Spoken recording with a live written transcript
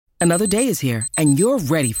Another day is here, and you're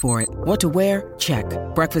ready for it. What to wear? Check.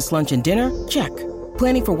 Breakfast, lunch, and dinner? Check.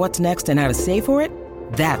 Planning for what's next and how to save for it?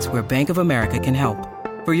 That's where Bank of America can help.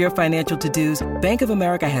 For your financial to-dos, Bank of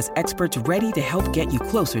America has experts ready to help get you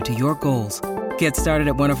closer to your goals. Get started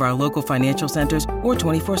at one of our local financial centers or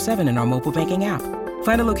 24/7 in our mobile banking app.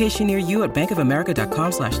 Find a location near you at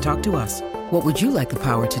bankofamerica.com/talktous. What would you like the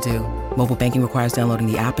power to do? Mobile banking requires downloading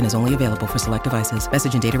the app and is only available for select devices.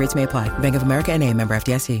 Message and data rates may apply. Bank of America N.A., member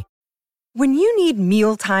FDIC. When you need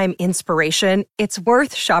mealtime inspiration, it's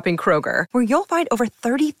worth shopping Kroger, where you'll find over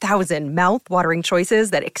 30,000 mouth-watering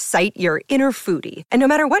choices that excite your inner foodie. And no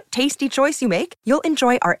matter what tasty choice you make, you'll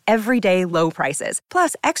enjoy our everyday low prices,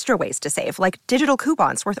 plus extra ways to save, like digital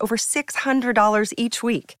coupons worth over $600 each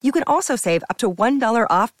week. You can also save up to $1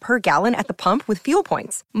 off per gallon at the pump with fuel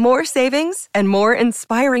points. More savings and more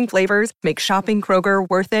inspiring flavors make shopping Kroger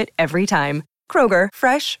worth it every time. Kroger,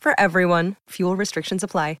 fresh for everyone. Fuel restrictions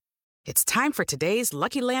apply. It's time for today's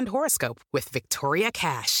Lucky Land horoscope with Victoria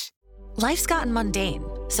Cash. Life's gotten mundane,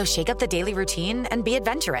 so shake up the daily routine and be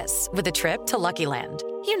adventurous with a trip to Lucky Land.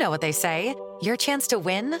 You know what they say, your chance to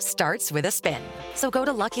win starts with a spin. So go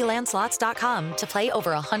to LuckyLandSlots.com to play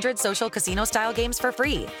over 100 social casino-style games for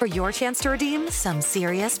free for your chance to redeem some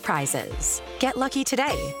serious prizes. Get lucky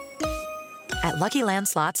today at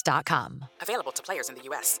LuckyLandSlots.com. Available to players in the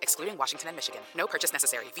U.S., excluding Washington and Michigan. No purchase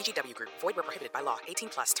necessary. VGW Group. Void where prohibited by law.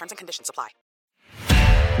 18+. Terms and conditions apply.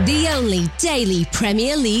 The only daily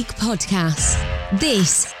Premier League podcast.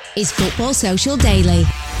 This is Football Social Daily.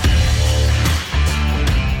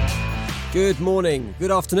 Good morning, good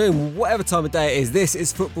afternoon, whatever time of day it is. This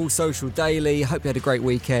is Football Social Daily. Hope you had a great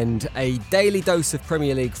weekend. A daily dose of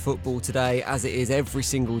Premier League football today, as it is every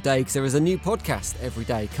single day, because there is a new podcast every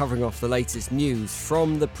day covering off the latest news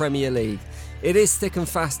from the Premier League. It is thick and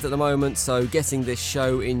fast at the moment, so getting this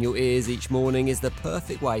show in your ears each morning is the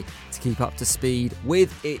perfect way to keep up to speed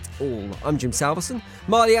with it all. I'm Jim Salverson.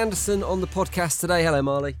 Marley Anderson on the podcast today. Hello,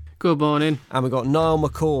 Marley. Good morning. And we've got Niall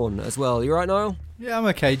McCorn as well. You all right, Niall? Yeah, I'm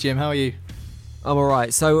okay, Jim. How are you? I'm all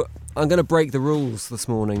right. So I'm going to break the rules this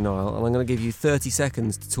morning, Niall, and I'm going to give you 30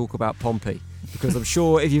 seconds to talk about Pompey. Because I'm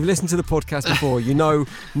sure if you've listened to the podcast before, you know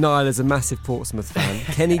Niall is a massive Portsmouth fan.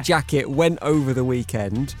 Kenny Jackett went over the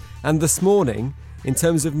weekend, and this morning, in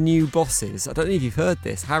terms of new bosses, I don't know if you've heard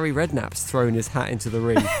this, Harry Redknapp's thrown his hat into the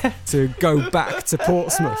ring to go back to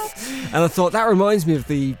Portsmouth. And I thought that reminds me of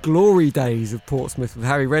the glory days of Portsmouth with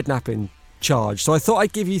Harry Redknapp in charge. So I thought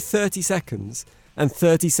I'd give you 30 seconds and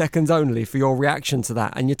 30 seconds only for your reaction to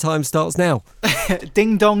that, and your time starts now.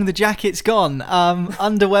 Ding dong, the jacket's gone.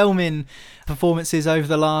 Underwhelming performances over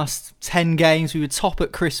the last 10 games. We were top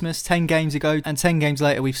at Christmas 10 games ago, and 10 games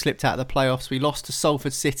later we've slipped out of the playoffs. We lost to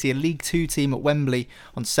Salford City, a League 2 team at Wembley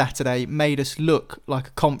on Saturday. Made us look like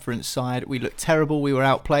a conference side. We looked terrible, we were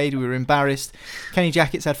outplayed, we were embarrassed. Kenny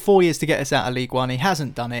Jackett's had 4 years to get us out of League 1. He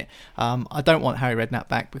hasn't done it. I don't want Harry Redknapp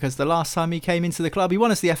back, because the last time he came into the club, he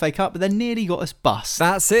won us the FA Cup, but then nearly got us bust.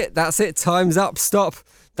 That's it. Time's up. Stop.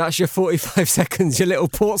 That's your 45 seconds, your little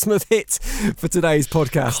Portsmouth hit for today's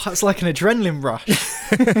podcast. Oh, that's like an adrenaline rush.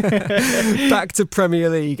 Back to Premier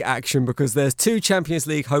League action, because there's two Champions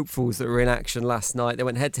League hopefuls that were in action last night. They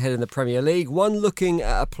went head-to-head in the Premier League, one looking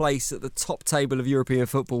at a place at the top table of European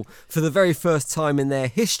football for the very first time in their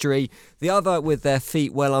history, the other with their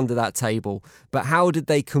feet well under that table. But how did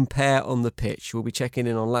they compare on the pitch? We'll be checking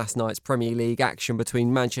in on last night's Premier League action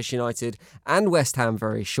between Manchester United and West Ham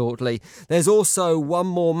very shortly. There's also one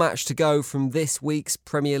more match to go from this week's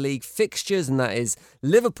Premier League fixtures, and that is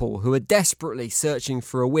Liverpool, who are desperately searching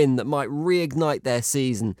for a win that might reignite their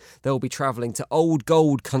season. They'll be travelling to Old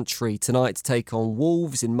Gold Country tonight to take on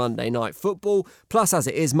Wolves in Monday Night Football. Plus, as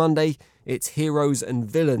it is Monday, it's Heroes and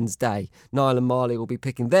Villains Day. Niall and Marley will be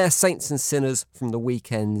picking their saints and sinners from the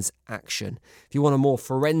weekend's action. If you want a more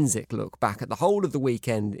forensic look back at the whole of the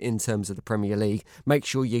weekend in terms of the Premier League, make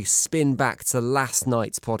sure you spin back to last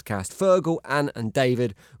night's podcast. Fergal, Anne and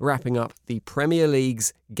David wrapping up the Premier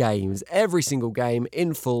League's games, every single game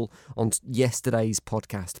in full on yesterday's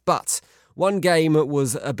podcast. But one game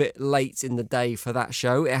was a bit late in the day for that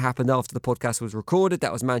show. It happened after the podcast was recorded.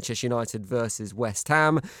 That was Manchester United versus West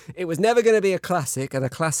Ham. It was never going to be a classic, and a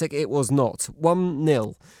classic it was not.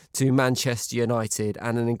 1-0 to Manchester United,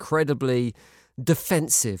 and an incredibly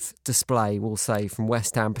defensive display, we'll say, from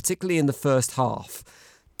West Ham, particularly in the first half.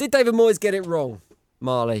 Did David Moyes get it wrong,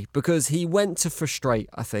 Marley? Because he went to frustrate,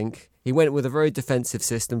 I think. He went with a very defensive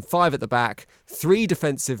system, 5 at the back, 3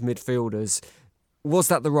 defensive midfielders. Was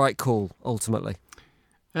that the right call, ultimately?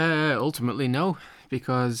 Ultimately, no,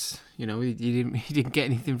 because, you know, you didn't get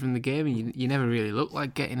anything from the game, and you never really looked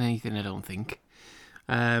like getting anything, I don't think.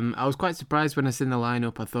 I was quite surprised when I seen the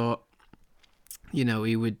lineup. I thought,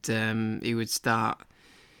 he would start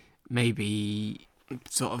maybe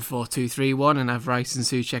sort of 4-2-3-1 and have Rice and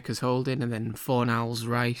Souček as holding, and then Fornals,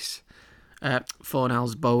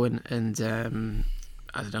 Bowen, and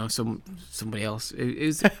I don't know, somebody else.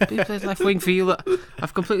 Who plays left wing for you?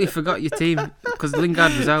 I've completely forgot your team because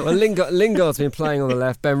Lingard was out. Well, Lingard's been playing on the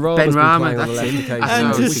left. Ben Rama's been playing on the left occasionally.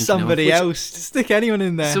 And just somebody else. Stick anyone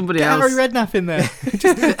in there. Somebody Get else. Harry Redknapp in there.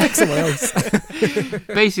 Just pick someone else.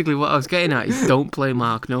 Basically, what I was getting at is don't play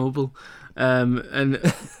Mark Noble. And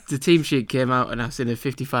the team sheet came out, and I've seen a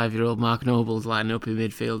 55-year-old Mark Noble's lining up in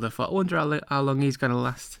midfield. I thought, I wonder how long he's going to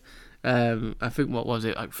last. I think, what was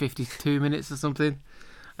it, like 52 minutes or something?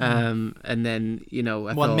 And then, I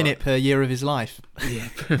 1 thought, minute per year of his life. Yeah.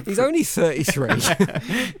 He's only 33.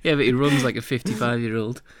 Yeah, but he runs like a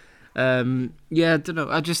 55-year-old. I don't know.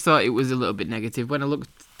 I just thought it was a little bit negative. When I looked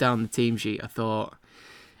down the team sheet, I thought,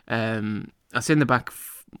 I seen the back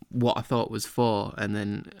what I thought was 4, and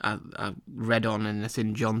then I read on and I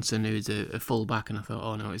seen Johnson, who's a full back, and I thought,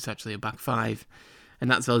 oh no, it's actually a back 5. And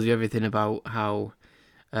that tells you everything about how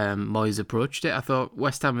Moyes approached it. I thought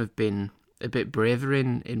West Ham have been a bit braver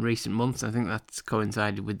in recent months. I think that's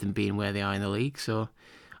coincided with them being where they are in the league. So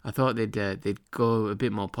I thought they'd go a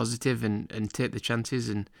bit more positive and take the chances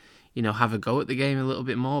and have a go at the game a little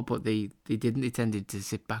bit more. But they didn't. They tended to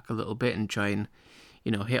sit back a little bit and try and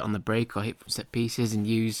hit on the break or hit from set pieces and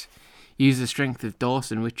use the strength of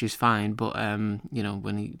Dawson, which is fine. But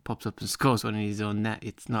when he pops up and scores one in his own net,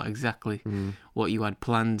 it's not exactly what you had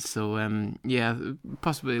planned. So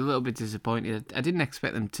possibly a little bit disappointed. I didn't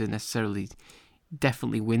expect them to necessarily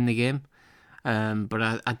definitely win the game, but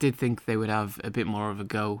I did think they would have a bit more of a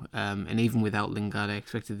go. And even without Lingard, I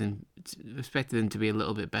expected them to be a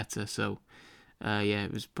little bit better. So.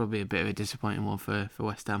 It was probably a bit of a disappointing one for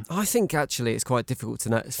West Ham. I think actually it's quite difficult to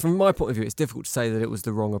know. From my point of view, it's difficult to say that it was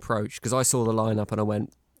the wrong approach, because I saw the lineup and I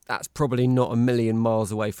went, that's probably not a million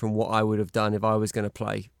miles away from what I would have done if I was going to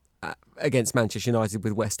play against Manchester United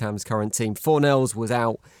with West Ham's current team. Fornals was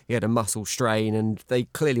out, he had a muscle strain, and they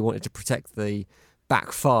clearly wanted to protect the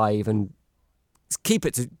back 5 and keep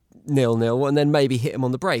it to 0-0 and then maybe hit him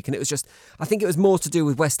on the break. And it was just, I think it was more to do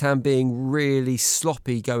with West Ham being really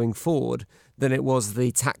sloppy going forward than it was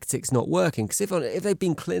the tactics not working. Because if they'd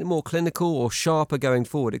been more clinical or sharper going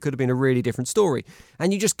forward, it could have been a really different story.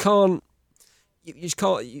 And you just can't, you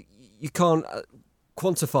can't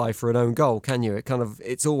quantify for an own goal, can you?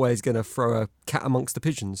 It's always going to throw a cat amongst the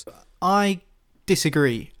pigeons. I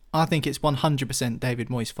disagree. I think it's 100% David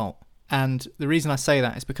Moyes' fault. And the reason I say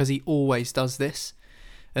that is because he always does this.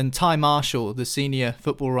 And Ty Marshall, the senior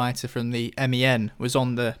football writer from the MEN, was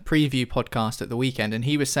on the preview podcast at the weekend, and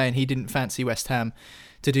he was saying he didn't fancy West Ham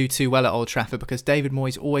to do too well at Old Trafford because David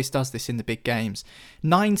Moyes always does this in the big games.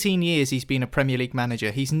 19 years he's been a Premier League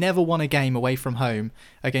manager. He's never won a game away from home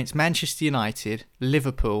against Manchester United,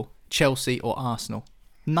 Liverpool, Chelsea or Arsenal.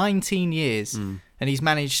 19 years. And he's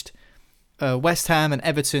managed West Ham and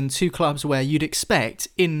Everton, 2 clubs where you'd expect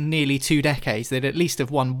in nearly 2 decades they'd at least have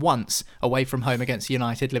won once away from home against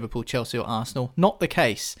United, Liverpool, Chelsea or Arsenal. Not the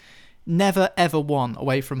case. Never ever won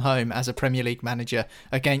away from home as a Premier League manager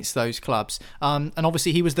against those clubs. And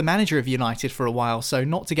obviously he was the manager of United for a while, so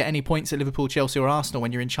not to get any points at Liverpool, Chelsea or Arsenal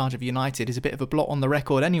when you're in charge of United is a bit of a blot on the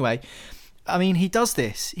record anyway. I mean, he does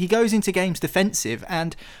this. He goes into games defensive,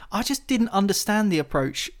 and I just didn't understand the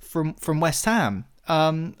approach from West Ham.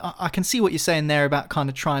 I can see what you're saying there about kind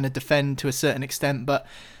of trying to defend to a certain extent, but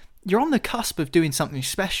you're on the cusp of doing something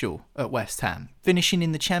special at West Ham, finishing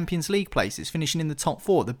in the Champions League places, finishing in the top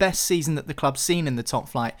 4, the best season that the club's seen in the top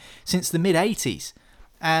flight since the mid-80s.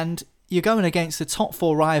 And you're going against the top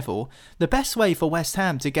 4 rival. The best way for West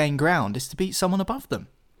Ham to gain ground is to beat someone above them.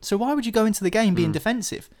 So why would you go into the game being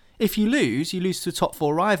defensive? If you lose to a top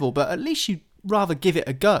 4 rival, but at least you'd rather give it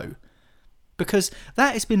a go. Because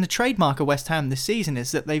that has been the trademark of West Ham this season,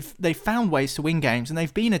 is that they've found ways to win games and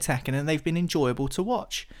they've been attacking and they've been enjoyable to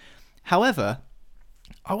watch. However,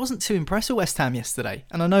 I wasn't too impressed with West Ham yesterday.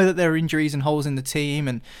 And I know that there are injuries and holes in the team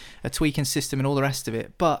and a tweaking system and all the rest of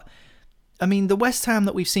it. But, I mean, the West Ham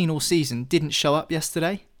that we've seen all season didn't show up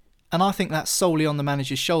yesterday. And I think that's solely on the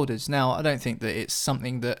manager's shoulders. Now, I don't think that it's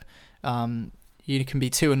something that you can be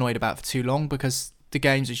too annoyed about for too long, because the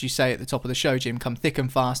games, as you say at the top of the show, Jim, come thick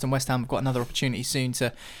and fast, and West Ham have got another opportunity soon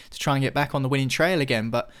to try and get back on the winning trail again.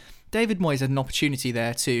 But David Moyes had an opportunity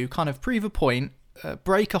there to kind of prove a point,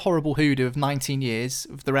 break a horrible hoodoo of 19 years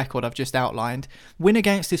of the record I've just outlined, win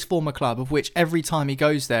against his former club, of which every time he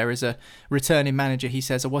goes there as a returning manager, he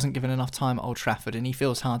says, I wasn't given enough time at Old Trafford, and he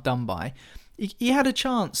feels hard done by. He had a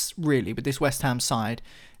chance, really, with this West Ham side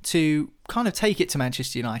to kind of take it to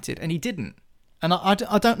Manchester United, and he didn't. And I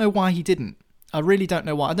don't know why he didn't. I really don't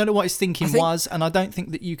know why. I don't know what his thinking was, and I don't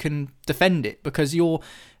think that you can defend it, because you're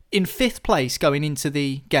in 5th place going into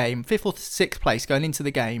the game, 5th or 6th place going into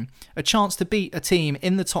the game, a chance to beat a team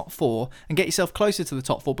in the top 4 and get yourself closer to the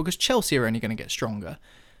top 4, because Chelsea are only going to get stronger.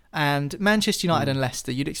 And Manchester United and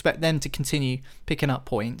Leicester, you'd expect them to continue picking up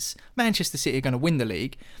points. Manchester City are going to win the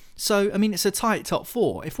league. So, I mean, it's a tight top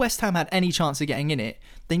 4. If West Ham had any chance of getting in it,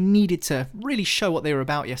 they needed to really show what they were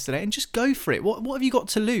about yesterday and just go for it. What have you got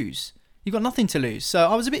to lose? You've got nothing to lose. So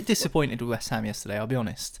I was a bit disappointed with West Ham yesterday, I'll be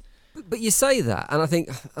honest. But you say that, and I think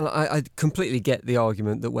I completely get the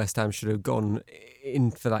argument that West Ham should have gone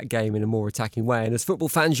in for that game in a more attacking way. And as football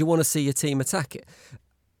fans, you want to see your team attack it.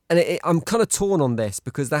 And I'm kind of torn on this,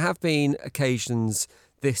 because there have been occasions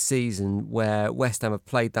this season where West Ham have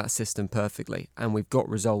played that system perfectly, and we've got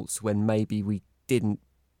results when maybe we didn't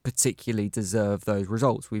particularly deserve those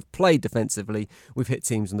results. We've played defensively, we've hit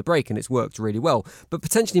teams on the break, and it's worked really well. But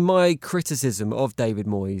potentially my criticism of David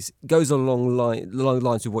Moyes goes along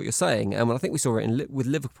lines with what you're saying, and I think we saw it with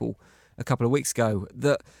Liverpool a couple of weeks ago,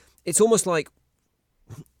 that it's almost like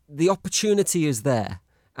the opportunity is there.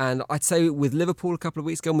 And I'd say with Liverpool a couple of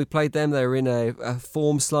weeks ago when we played them, they were in a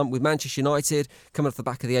form slump. With Manchester United coming off the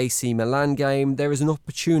back of the AC Milan game, there is an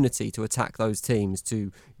opportunity to attack those teams, to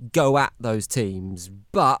go at those teams.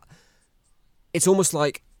 But it's almost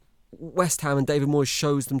like West Ham and David Moyes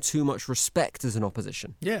shows them too much respect as an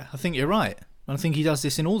opposition. Yeah, I think you're right. I think he does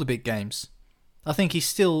this in all the big games. I think he's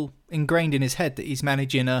still ingrained in his head that he's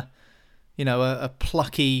managing a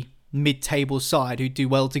plucky mid-table side who do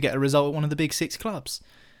well to get a result at one of the big 6 clubs.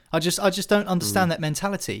 I just don't understand that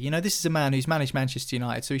mentality. You know, this is a man who's managed Manchester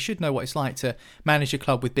United, so he should know what it's like to manage a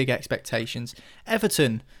club with big expectations.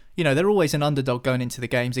 Everton, you know, they're always an underdog going into the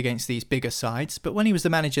games against these bigger sides, but when he was the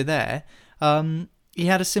manager there, he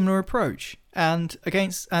had a similar approach. And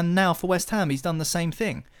now for West Ham, he's done the same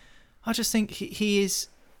thing. I just think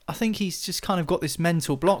I think he's just kind of got this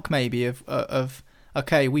mental block maybe of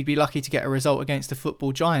okay, we'd be lucky to get a result against a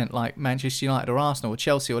football giant like Manchester United or Arsenal or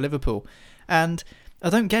Chelsea or Liverpool. And I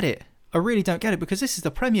don't get it. I really don't get it, because this is the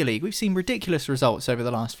Premier League. We've seen ridiculous results over the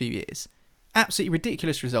last few years. Absolutely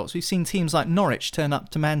ridiculous results. We've seen teams like Norwich turn up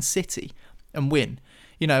to Man City and win.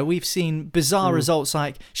 You know, we've seen bizarre results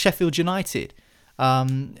like Sheffield United,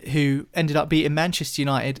 who ended up beating Manchester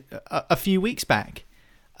United a few weeks back.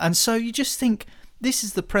 And so you just think, this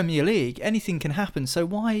is the Premier League. Anything can happen. So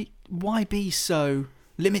why be so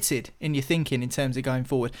limited in your thinking in terms of going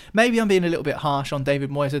forward? Maybe I'm being a little bit harsh on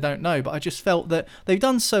David Moyes, I don't know, but I just felt that they've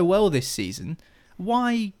done so well this season.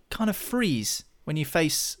 Why kind of freeze when you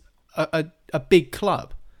face a big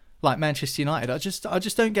club like Manchester United? I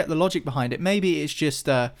just don't get the logic behind it. Maybe it's just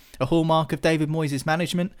a hallmark of David Moyes'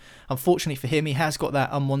 management. Unfortunately for him, he has got that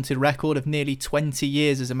unwanted record of nearly 20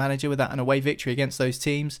 years as a manager without an away victory against those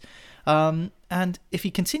teams. And if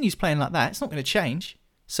he continues playing like that, it's not going to change.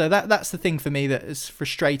 So that's the thing for me that is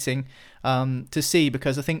frustrating to see,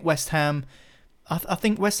 because I think West Ham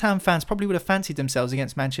fans probably would have fancied themselves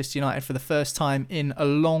against Manchester United for the first time in a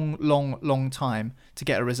long time to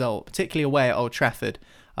get a result, particularly away at Old Trafford.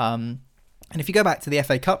 And if you go back to the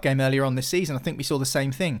FA Cup game earlier on this season, I think we saw the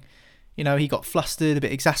same thing. You know, he got flustered, a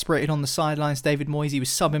bit exasperated on the sidelines, David Moyes. He was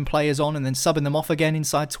subbing players on and then subbing them off again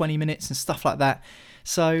inside 20 minutes and stuff like that.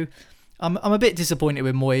 So I'm a bit disappointed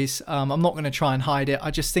with Moyes. I'm not going to try and hide it.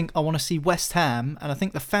 I just think I want to see West Ham, and I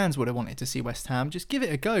think the fans would have wanted to see West Ham just give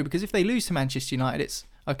it a go, because if they lose to Manchester United, it's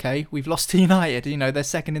okay, we've lost to United, you know, they're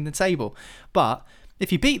second in the table. But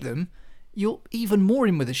if you beat them, you're even more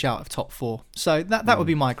in with a shout of top 4. So that would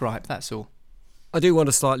be my gripe, that's all. I do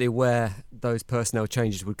wonder slightly where those personnel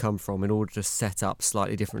changes would come from in order to set up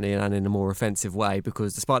slightly differently and in a more offensive way,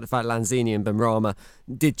 because despite the fact Lanzini and Benrahma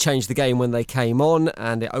did change the game when they came on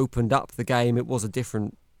and it opened up the game, it was a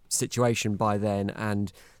different situation by then,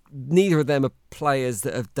 and neither of them are players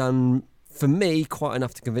that have done, for me, quite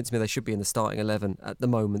enough to convince me they should be in the starting 11 at the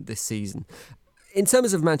moment this season. In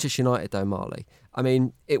terms of Manchester United though, Marley, I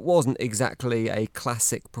mean, it wasn't exactly a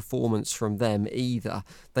classic performance from them either.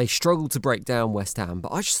 They struggled to break down West Ham,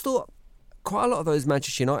 but I just thought quite a lot of those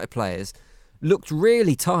Manchester United players looked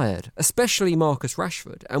really tired, especially Marcus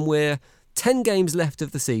Rashford. And we're 10 games left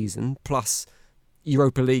of the season, plus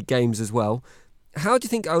Europa League games as well. How do you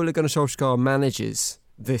think Ole Gunnar Solskjaer manages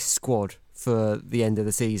this squad for the end of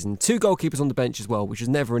the season? 2 goalkeepers on the bench as well, which is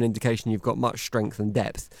never an indication you've got much strength and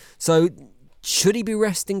depth. So should he be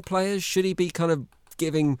resting players? Should he be kind of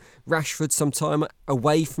giving Rashford some time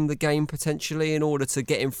away from the game potentially in order to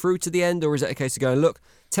get him through to the end? Or is it a case of going, look,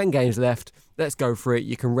 10 games left, let's go for it,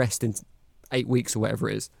 you can rest in 8 weeks or whatever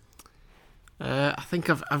it is? I think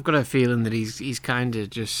I've got a feeling that he's kind of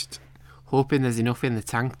just hoping there's enough in the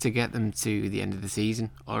tank to get them to the end of the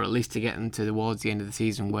season, or at least to get them towards the end of the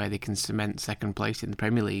season where they can cement second place in the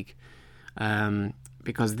Premier League.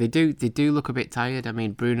 Because they do look a bit tired. I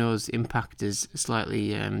mean, Bruno's impact has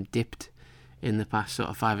slightly dipped in the past sort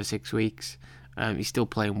of 5 or 6 weeks. He's still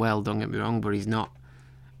playing well, don't get me wrong, but he's not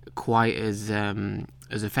quite as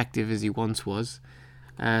effective as he once was.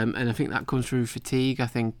 And I think that comes through fatigue. I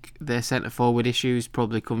think their centre forward issues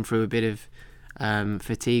probably come through a bit of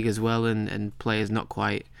fatigue as well, and players not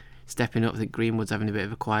quite stepping up. I think Greenwood's having a bit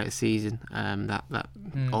of a quiet season, that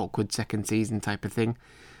awkward second season type of thing.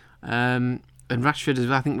 And Rashford as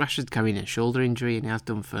well. I think Rashford's carrying a shoulder injury, and he has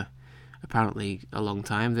done for apparently a long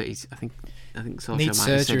time. That I think Solskjaer might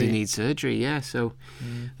have said he needs surgery. Yeah, so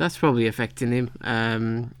that's probably affecting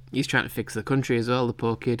him. He's trying to fix the country as well, the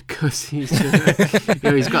poor kid, because he's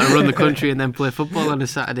he's got to run the country and then play football on a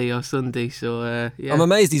Saturday or Sunday. So yeah. I'm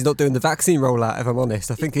amazed he's not doing the vaccine rollout, if I'm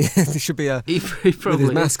honest. I think he should be he with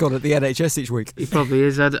his mask on at the NHS each week. He probably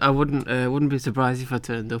is. I wouldn't be surprised if I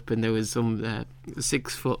turned up and there was some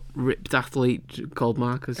 6 foot ripped athlete called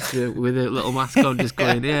Marcus with a little mask on, just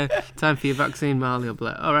going, "Yeah, time for your vaccine, Marley." I'll be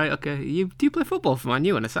like, "All right, okay. Do you play football for Man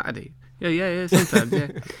U on a Saturday?" Yeah, sometimes, yeah.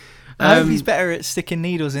 I hope he's better at sticking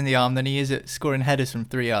needles in the arm than he is at scoring headers from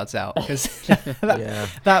 3 yards out, because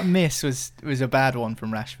that miss was a bad one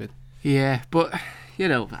from Rashford. Yeah, but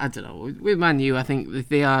I don't know. With Man U, I think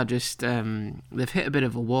they are just they've hit a bit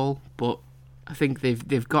of a wall, but I think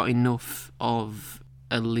they've got enough of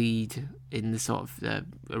a lead in the sort of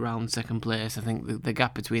around second place. I think the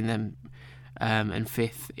gap between them and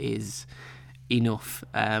fifth is enough,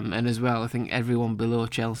 and as well, I think everyone below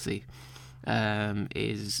Chelsea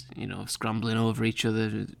is scrambling over each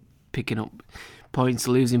other, picking up points,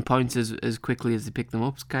 losing points as quickly as they pick them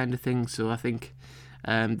up, kind of thing. So I think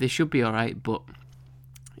they should be all right, but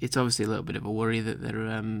it's obviously a little bit of a worry that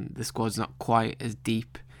the squad's not quite as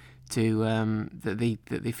deep to that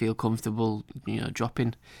they feel comfortable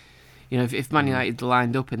dropping. If Man United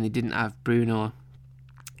lined up and they didn't have Bruno,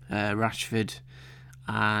 Rashford,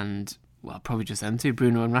 and probably just them two,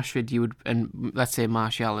 Bruno and Rashford, you would, and let's say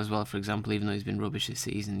Martial as well, for example, even though he's been rubbish this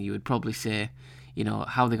season, you would probably say,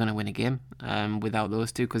 how they're going to win a game without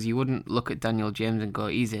those two, because you wouldn't look at Daniel James and go,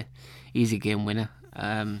 he's a game winner.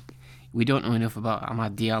 We don't know enough about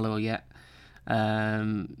Amad Diallo yet.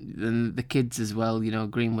 And the kids as well,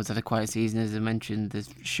 Greenwood's had a quiet season, as I mentioned.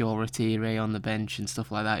 There's Shaw Ratire on the bench and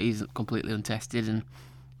stuff like that. He's completely untested and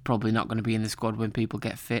probably not going to be in the squad when people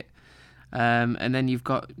get fit. And then you've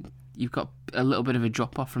got a little bit of a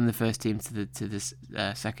drop off from the first team to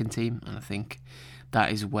the second team, and I think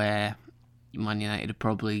that is where Man United are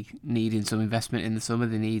probably needing some investment in the summer.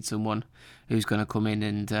 They need someone who's going to come in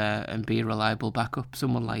and be a reliable backup,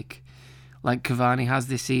 someone like Cavani has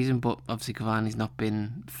this season. But obviously Cavani's not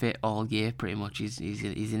been fit all year. Pretty much, he's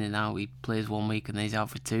in and out. He plays 1 week and then he's out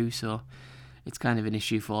for 2, so it's kind of an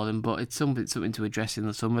issue for them. But it's something to address in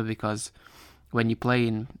the summer, because when you're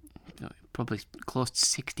playing probably close to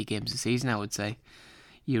 60 games a season, I would say,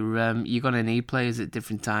 you're going to need players at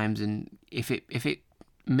different times, and if it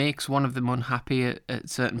makes one of them unhappy at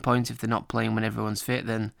certain points, if they're not playing when everyone's fit,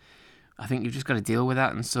 then I think you've just got to deal with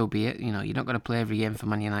that, and so be it. You're not going to play every game for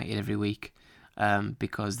Man United every week,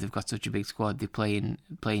 because they've got such a big squad. They play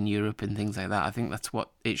in Europe and things like that. I think that's what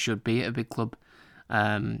it should be at a big club,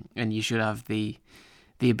 and you should have the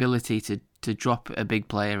ability to drop a big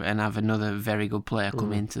player and have another very good player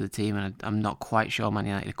come into the team, and I'm not quite sure Man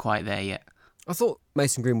United are quite there yet. I thought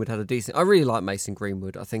Mason Greenwood had a decent... I really like Mason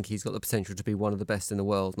Greenwood. I think he's got the potential to be one of the best in the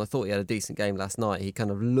world, and I thought he had a decent game last night. He kind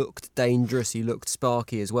of looked dangerous, he looked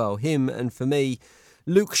sparky as well. Him, and for me,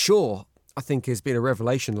 Luke Shaw, I think, has been a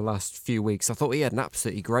revelation the last few weeks. I thought he had an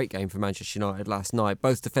absolutely great game for Manchester United last night,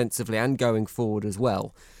 both defensively and going forward as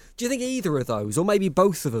well. Do you think either of those, or maybe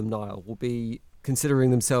both of them, Niall, will be considering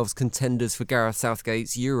themselves contenders for Gareth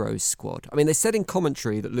Southgate's Euros squad? I mean, they said in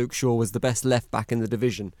commentary that Luke Shaw was the best left-back in the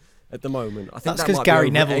division at the moment. I think that's because Gary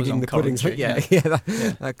Neville was on commentary.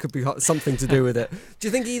 That could be something to do with it. Do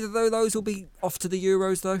you think either of those will be off to the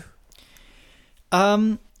Euros, though?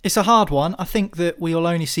 It's a hard one. I think that we'll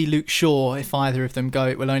only see Luke Shaw. If either of them go,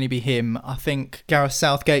 it will only be him. I think Gareth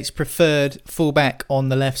Southgate's preferred fullback on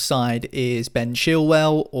the left side is Ben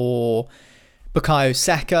Chilwell or Bukayo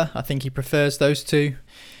Saka. I think he prefers those two.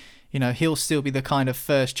 He'll still be the kind of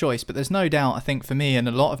first choice, but there's no doubt, I think, for me and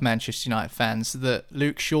a lot of Manchester United fans, that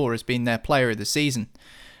Luke Shaw has been their player of the season.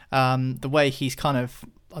 The way he's kind of,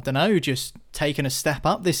 just taken a step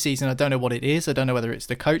up this season. I don't know what it is. I don't know whether it's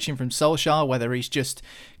the coaching from Solskjaer, whether he's just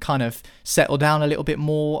kind of settled down a little bit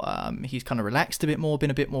more. He's kind of relaxed a bit more,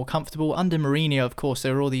 been a bit more comfortable. Under Mourinho, of course,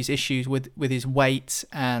 there are all these issues with his weight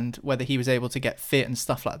and whether he was able to get fit and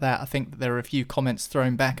stuff like that. I think there are a few comments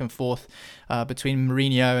thrown back and forth between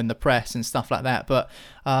Mourinho and the press and stuff like that. But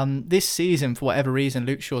this season, for whatever reason,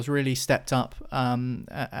 Luke Shaw's really stepped up. And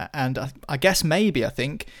I guess maybe, I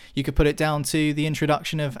think, you could put it down to the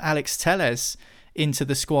introduction of Alex Telles into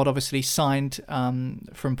the squad, obviously signed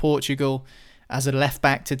from Portugal as a left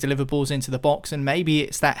back to deliver balls into the box, and maybe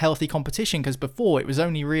it's that healthy competition, because before it was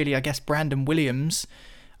only really, I guess, Brandon Williams,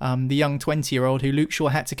 the young 20-year-old who Luke Shaw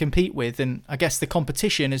had to compete with, and I guess the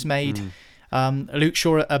competition has made Luke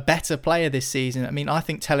Shaw a better player this season. I mean, I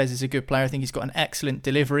think Telles is a good player. I think he's got an excellent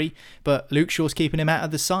delivery, but Luke Shaw's keeping him out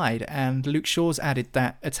of the side, and Luke Shaw's added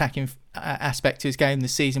that attacking aspect to his game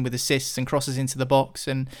this season with assists and crosses into the box,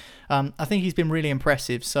 and I think he's been really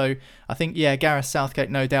impressive. So I think, Gareth Southgate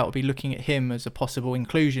no doubt will be looking at him as a possible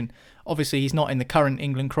inclusion. Obviously, he's not in the current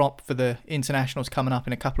England crop for the internationals coming up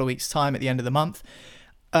in a couple of weeks' time at the end of the month.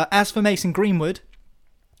 As for Mason Greenwood,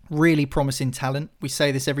 really promising talent. We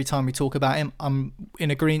say this every time we talk about him. I'm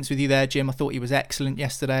in agreement with you there, Jim. I thought he was excellent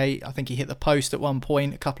yesterday. I think he hit the post at one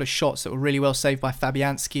point, a couple of shots that were really well saved by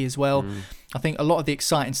Fabianski as well. I think a lot of the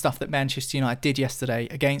exciting stuff that Manchester United did yesterday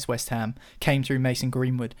against West Ham came through Mason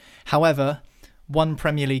Greenwood. However, one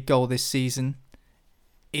Premier League goal this season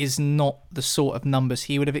is not the sort of numbers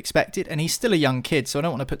he would have expected, and he's still a young kid, so I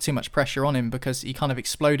don't want to put too much pressure on him, because he kind of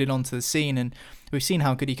exploded onto the scene, and we've seen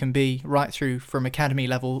how good he can be right through from academy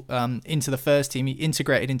level into the first team. He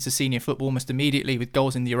integrated into senior football almost immediately with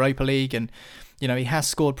goals in the Europa League, and he has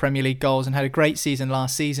scored Premier League goals and had a great season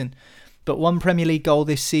last season. But one Premier League goal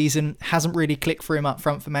this season hasn't really clicked for him up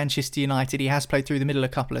front for Manchester United. He has played through the middle a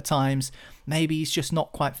couple of times. Maybe he's just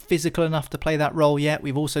not quite physical enough to play that role yet.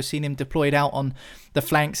 We've also seen him deployed out on the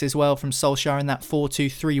flanks as well from Solskjaer in that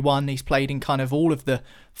 4-2-3-1. He's played in kind of all of the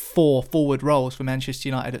 4 forward roles for Manchester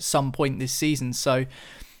United at some point this season. So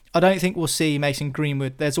I don't think we'll see Mason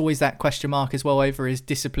Greenwood. There's always that question mark as well over his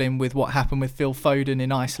discipline with what happened with Phil Foden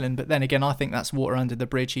in Iceland. But then again, I think that's water under the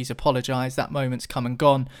bridge. He's apologised. That moment's come and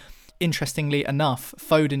gone. Interestingly enough,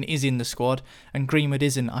 Foden is in the squad and Greenwood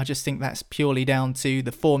isn't. I just think that's purely down to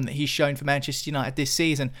the form that he's shown for Manchester United this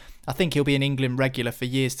season. I think he'll be an England regular for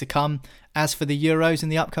years to come. As for the Euros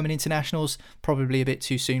and the upcoming internationals, probably a bit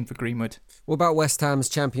too soon for Greenwood. What about West Ham's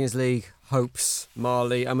Champions League hopes,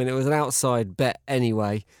 Marley? I mean, it was an outside bet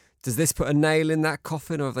anyway. Does this put a nail in that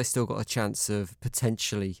coffin, or have they still got a chance of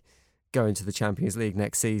potentially going to the Champions League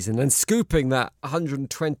next season and scooping that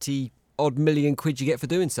 120 odd million quid you get for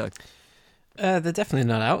doing so? They're definitely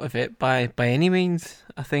not out of it by any means.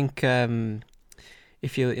 I think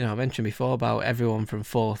if I mentioned before about everyone from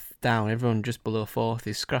 4th down, everyone just below 4th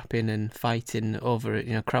is scrapping and fighting over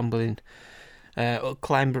it, crumbling,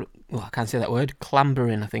 clambering, I can't say that word,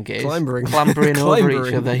 clambering, I think it is. Clambering over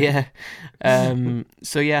each other, yeah.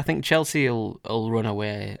 I think Chelsea will run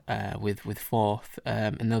away with 4th,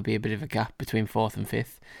 and there'll be a bit of a gap between 4th and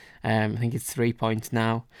 5th. I think it's 3 points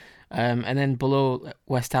now. And then below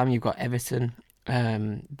West Ham, you've got Everton.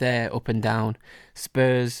 They're up and down.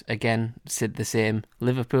 Spurs, again, said the same.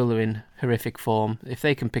 Liverpool are in horrific form. If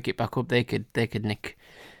they can pick it back up, they could nick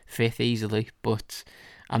 5th easily, but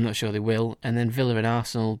I'm not sure they will. And then Villa and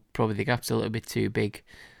Arsenal, probably the gap's a little bit too big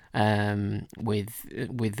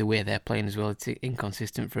with the way they're playing as well. It's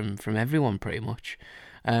inconsistent from everyone pretty much.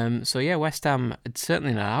 West Ham, it's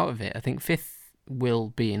certainly not out of it. I think 5th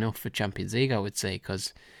will be enough for Champions League, I would say,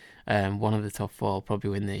 because one of the top 4 will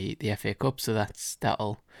probably win the FA Cup, so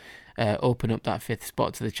that'll open up that 5th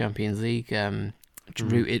spot to the Champions League.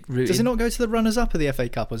 Rooted. Does it not go to the runners-up of the FA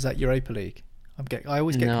Cup, or is that Europa League? I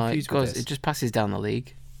always get confused with this. It just passes down the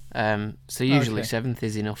league. So usually 7th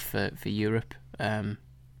is enough for Europe,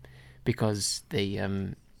 because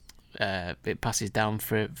it passes down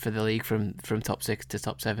for the league from top 6 to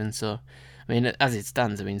top 7. So I mean, as it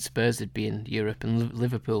stands, Spurs would be in Europe and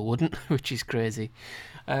Liverpool wouldn't, which is crazy.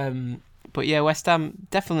 But yeah, West Ham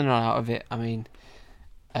definitely not out of it. I mean,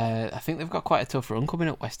 I think they've got quite a tough run coming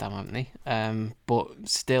up, West Ham, haven't they? But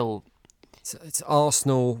still, it's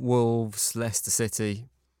Arsenal, Wolves, Leicester City,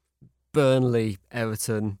 Burnley,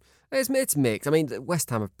 Everton. It's mixed. I mean, West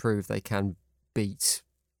Ham have proved they can beat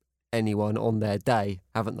anyone on their day,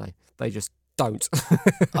 haven't they? They just don't.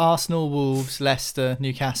 Arsenal, Wolves, Leicester,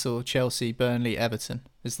 Newcastle, Chelsea, Burnley, Everton.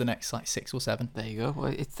 as the next 6 or 7. There you go.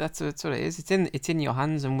 Well, that's what it is. It's in your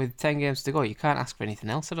hands, and with 10 games to go, you can't ask for anything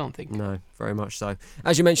else, I don't think. No, very much so.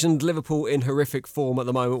 As you mentioned, Liverpool in horrific form at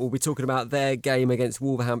the moment. We'll be talking about their game against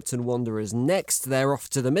Wolverhampton Wanderers next. They're off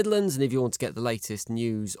to the Midlands, and if you want to get the latest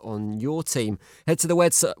news on your team, head to the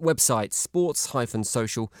website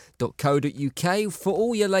sports-social.co.uk for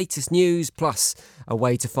all your latest news, plus a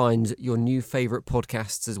way to find your new favourite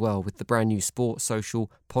podcasts as well with the brand new Sports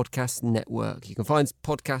Social Podcast Network. You can find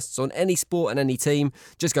podcasts on any sport and any team.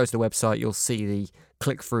 Just go to the website, you'll see the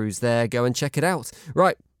click-throughs there. Go and check it out.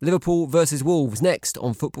 Right, Liverpool versus Wolves next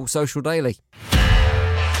on Football Social Daily.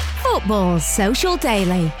 Football Social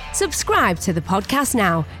Daily. Subscribe to the podcast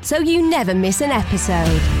now so you never miss an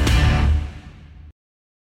episode.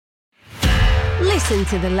 Listen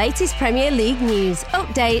to the latest Premier League news,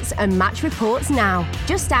 updates and match reports now.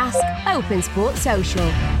 Just ask Open Sports Social.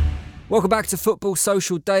 Welcome back to Football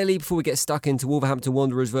Social Daily. Before we get stuck into Wolverhampton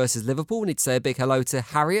Wanderers versus Liverpool, we need to say a big hello to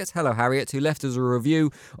Harriet. Hello, Harriet, who left us a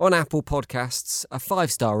review on Apple Podcasts. A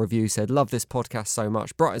 5-star review said, "Love this podcast so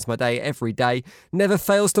much. Brightens my day every day. Never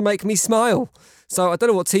fails to make me smile." So I don't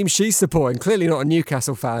know what team she's supporting. Clearly not a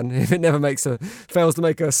Newcastle fan if it never fails to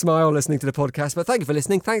make her smile listening to the podcast. But thank you for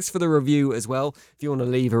listening. Thanks for the review as well. If you want to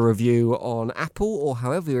leave a review on Apple or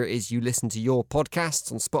however it is you listen to your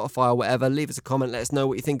podcasts on Spotify or whatever, leave us a comment. Let us know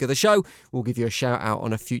what you think of the show. We'll give you a shout out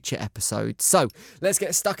on a future episode. So let's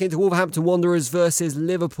get stuck into Wolverhampton Wanderers versus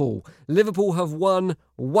Liverpool. Liverpool have won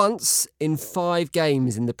once in 5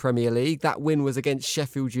 games in the Premier League. That win was against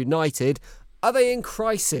Sheffield United. Are they in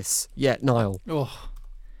crisis yet, Niall? Oh,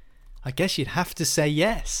 I guess you'd have to say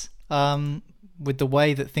yes. With the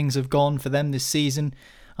way that things have gone for them this season,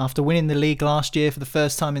 after winning the league last year for the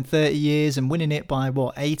first time in 30 years and winning it by,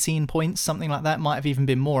 18 points, something like that. Might have even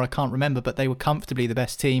been more, I can't remember, but they were comfortably the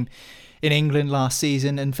best team in England last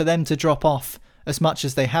season. And for them to drop off as much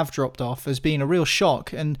as they have dropped off has been a real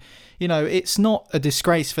shock. And, it's not a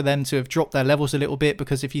disgrace for them to have dropped their levels a little bit,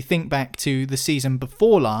 because if you think back to the season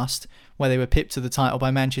before last, where they were pipped to the title by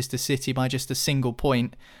Manchester City by just a single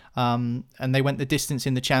point, and they went the distance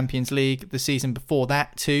in the Champions League the season before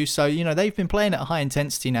that too. So, they've been playing at a high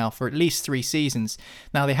intensity now for at least 3 seasons.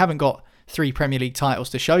 Now, they haven't got 3 Premier League titles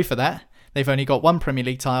to show for that. They've only got 1 Premier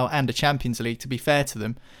League title and a Champions League, to be fair to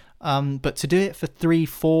them. But to do it for 3,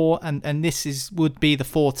 4, and this would be the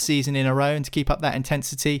 4th season in a row, and to keep up that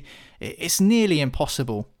intensity, it's nearly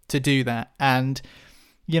impossible to do that. And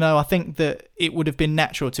I think that it would have been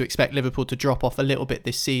natural to expect Liverpool to drop off a little bit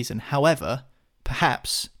this season. However,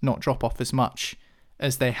 perhaps not drop off as much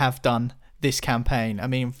as they have done this campaign. I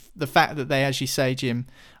mean, the fact that they, as you say, Jim,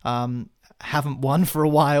 haven't won for a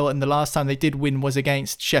while, and the last time they did win was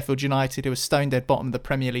against Sheffield United, who was stone dead bottom of the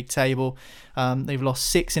Premier League table. They've lost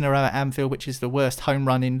 6 in a row at Anfield, which is the worst home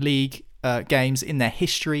run in league games in their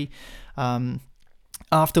history.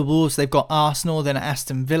 After Wolves, they've got Arsenal, then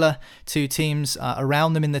Aston Villa, 2 teams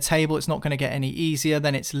around them in the table. It's not going to get any easier.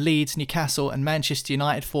 Then it's Leeds, Newcastle and Manchester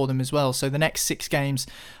United for them as well. So the next 6 games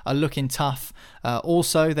are looking tough.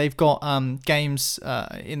 Also, they've got games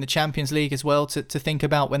in the Champions League as well to think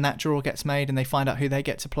about when that draw gets made and they find out who they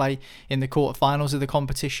get to play in the quarterfinals of the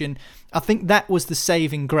competition. I think that was the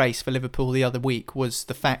saving grace for Liverpool the other week, was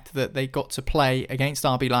the fact that they got to play against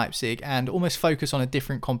RB Leipzig and almost focus on a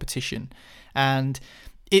different competition. And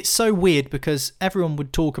it's so weird because everyone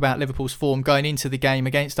would talk about Liverpool's form going into the game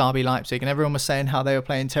against RB Leipzig, and everyone was saying how they were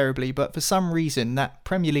playing terribly, but for some reason that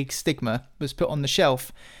Premier League stigma was put on the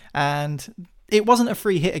shelf, and it wasn't a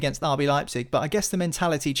free hit against RB Leipzig, but I guess the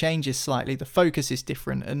mentality changes slightly, the focus is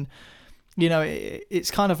different, and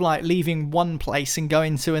it's kind of like leaving one place and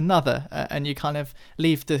going to another, and you kind of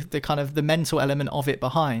leave the kind of the mental element of it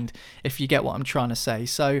behind, if you get what I'm trying to say.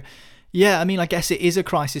 So yeah, I mean, I guess it is a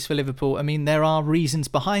crisis for Liverpool. I mean, there are reasons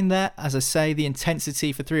behind that. As I say, the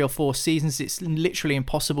intensity for 3 or 4 seasons, it's literally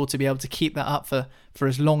impossible to be able to keep that up for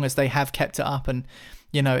as long as they have kept it up. And,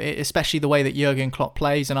 especially the way that Jurgen Klopp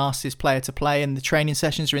plays and asks his player to play, and the training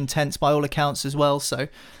sessions are intense by all accounts as well. So, I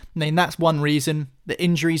mean, that's one reason. The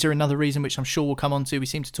injuries are another reason, which I'm sure we'll come on to. We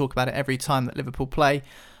seem to talk about it every time that Liverpool play.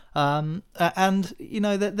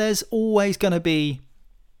 That there's always going to be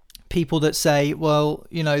people that say, well,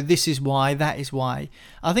 this is why, that is why.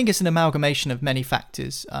 I think it's an amalgamation of many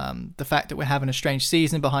factors. The fact that we're having a strange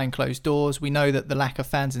season behind closed doors. We know that the lack of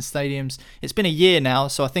fans in stadiums. It's been a year now,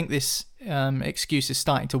 so I think this excuse is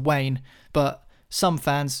starting to wane. But some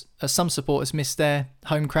fans, some supporters miss their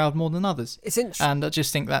home crowd more than others. And I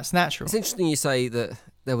just think that's natural. It's interesting you say that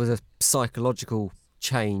there was a psychological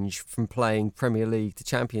change from playing Premier League to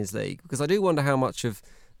Champions League, because I do wonder how much of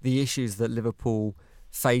the issues that Liverpool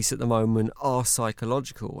face at the moment are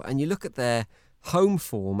psychological. And you look at their home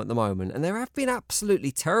form at the moment, and they have been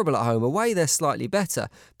absolutely terrible at home. Away, they're slightly better,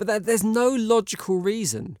 but there's no logical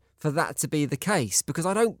reason for that to be the case, because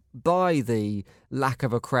I don't buy the lack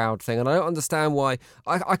of a crowd thing, and I don't understand why.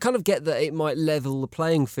 I kind of get that it might level the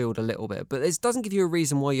playing field a little bit, but it doesn't give you a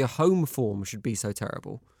reason why your home form should be so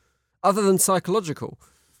terrible, other than psychological.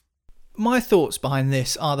 My thoughts behind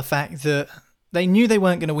this are the fact that they knew they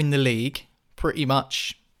weren't going to win the league pretty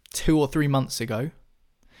much 2 or 3 months ago.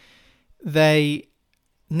 They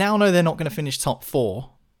now know they're not going to finish top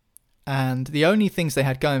 4. And the only things they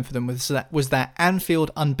had going for them was that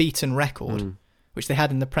Anfield unbeaten record, which they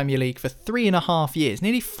had in the Premier League for 3.5 years.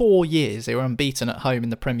 Nearly 4 years they were unbeaten at home in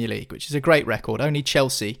the Premier League, which is a great record. Only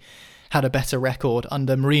Chelsea had a better record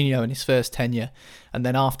under Mourinho in his first tenure, and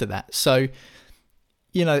then after that. So,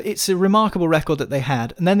 it's a remarkable record that they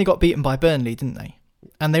had. And then they got beaten by Burnley, didn't they?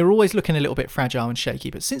 And they were always looking a little bit fragile and shaky.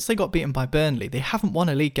 But since they got beaten by Burnley, they haven't won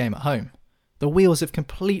a league game at home. The wheels have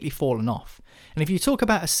completely fallen off. And if you talk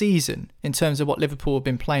about a season in terms of what Liverpool have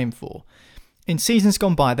been playing for, in seasons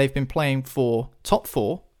gone by, they've been playing for top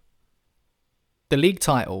 4, the league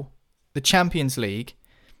title, the Champions League,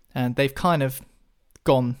 and they've kind of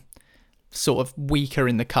gone sort of weaker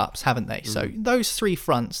in the cups, haven't they? So those 3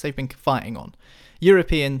 fronts they've been fighting on.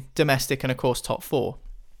 European, domestic, and of course top 4.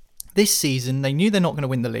 This season, they knew they're not going to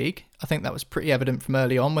win the league. I think that was pretty evident from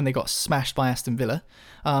early on when they got smashed by Aston Villa.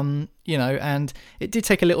 And it did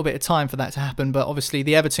take a little bit of time for that to happen. But obviously,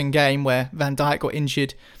 the Everton game where Van Dijk got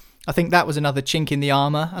injured, I think that was another chink in the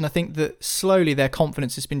armour. And I think that slowly their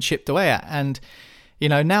confidence has been chipped away at. And,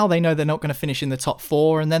 now they know they're not going to finish in the top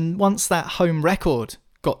 4. And then once that home record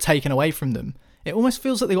got taken away from them, it almost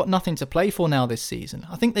feels like they've got nothing to play for now this season.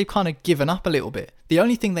 I think they've kind of given up a little bit. The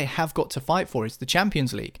only thing they have got to fight for is the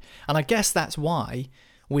Champions League. And I guess that's why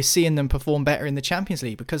we're seeing them perform better in the Champions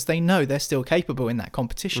League, because they know they're still capable in that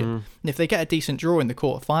competition. And if they get a decent draw in the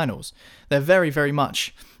quarterfinals, they're very, very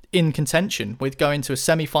much in contention with going to a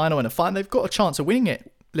semi-final and a final. They've got a chance of winning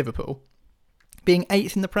it, Liverpool. Being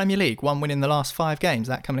 8th in the Premier League, 1 win in the last 5 games,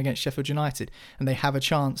 that coming against Sheffield United. And they have a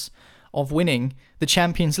chance of winning the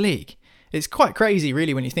Champions League. It's quite crazy,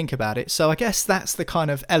 really, when you think about it. So I guess that's the kind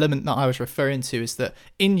of element that I was referring to, is that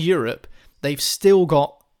in Europe, they've still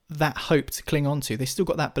got that hope to cling on to. They've still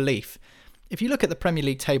got that belief. If you look at the Premier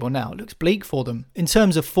League table now, it looks bleak for them. In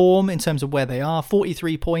terms of form, in terms of where they are,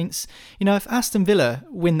 43 points. If Aston Villa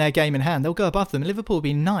win their game in hand, they'll go above them. Liverpool will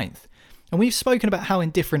be 9th. And we've spoken about how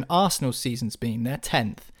indifferent Arsenal's season's been. They're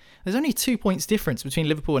 10th. There's only 2 points difference between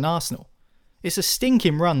Liverpool and Arsenal. It's a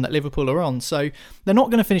stinking run that Liverpool are on, so they're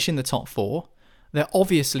not going to finish in the top 4. They're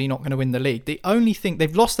obviously not going to win the league. The only thing,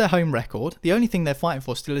 they've lost their home record. The only thing they're fighting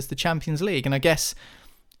for still is the Champions League, and I guess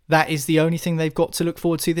that is the only thing they've got to look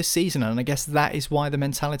forward to this season, and I guess that is why the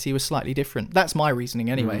mentality was slightly different. That's my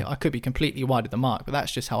reasoning anyway. I could be completely wide of the mark, but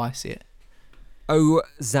that's just how I see it.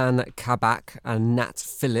 Ozan Kabak and Nat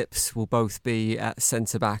Phillips will both be at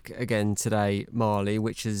centre-back again today, Marley,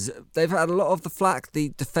 they've had a lot of the flack. The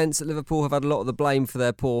defence at Liverpool have had a lot of the blame for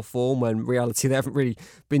their poor form, when in reality they haven't really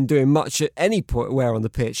been doing much at any point where on the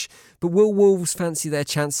pitch. But will Wolves fancy their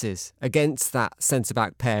chances against that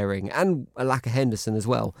centre-back pairing, and a lack of Henderson as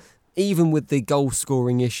well? Even with the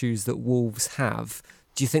goal-scoring issues that Wolves have,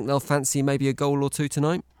 do you think they'll fancy maybe a goal or 2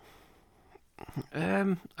 tonight?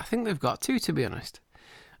 I think they've got to be honest.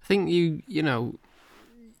 I think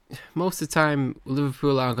most of the time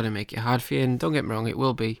Liverpool are going to make it hard for you, and don't get me wrong, it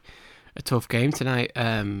will be a tough game tonight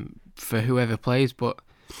for whoever plays, but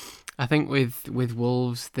I think with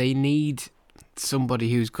Wolves, they need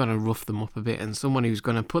somebody who's going to rough them up a bit and someone who's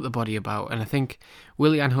going to put the body about, and I think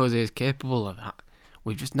Willian Jose is capable of that.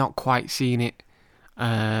 We've just not quite seen it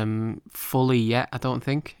fully yet. I don't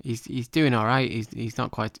think he's doing all right. He's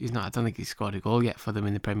not. I don't think he's scored a goal yet for them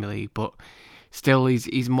in the Premier League, but still,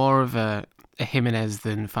 he's more of a Jimenez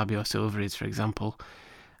than Fabio Silva is, for example.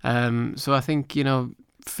 So I think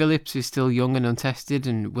Phillips is still young and untested,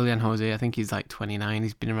 and Willian Jose, I think he's like 29.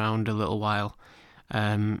 He's been around a little while.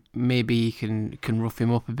 Maybe he can rough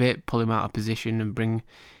him up a bit, pull him out of position, and bring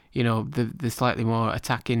the slightly more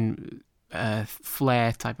attacking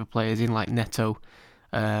flair type of players in, like Neto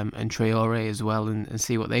and Traore as well, and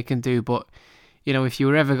see what they can do. But if you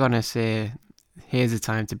were ever gonna say here's a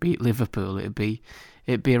time to beat Liverpool, it'd be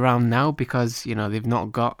around now, because they've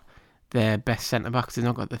not got their best centre backs. They've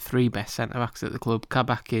not got the 3 best centre backs at the club.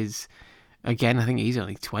 Kabak is, again, I think he's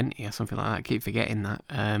only 20 or something like that. I keep forgetting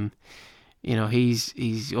that.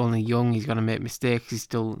 He's only young. He's gonna make mistakes. He's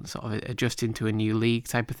still sort of adjusting to a new league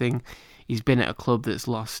type of thing. He's been at a club that's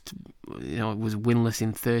lost, was winless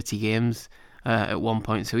in 30 games at one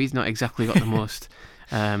point, so he's not exactly got the most.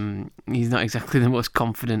 He's not exactly the most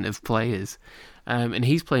confident of players. And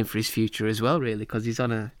he's playing for his future as well, really, because he's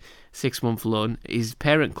on a 6-month loan. His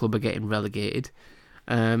parent club are getting relegated,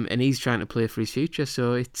 and he's trying to play for his future.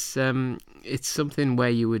 So it's something where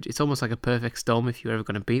it's almost like a perfect storm if you're ever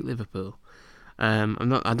going to beat Liverpool. I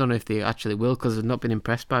don't know if they actually will, because I've not been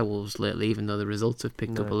impressed by Wolves lately, even though the results have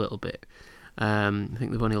picked up a little bit. I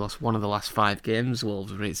think they've only lost one of the last 5 games,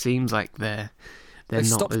 Wolves, but it seems like they've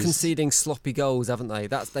stopped conceding sloppy goals, haven't they?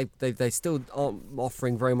 They still aren't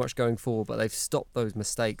offering very much going forward, but they've stopped those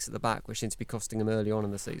mistakes at the back, which seem to be costing them early on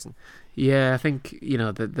in the season. Yeah, I think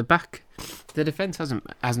the back, the defence has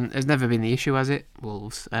never been the issue, has it?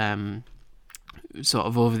 Wolves, sort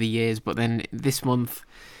of over the years, but then this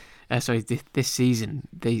season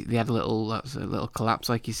they had a little collapse,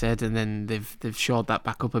 like you said, and then they've shored that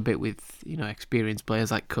back up a bit with experienced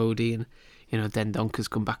players like Cody, and Dendonker's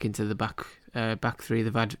come back into the back three.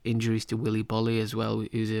 They've had injuries to Willy Bolly as well,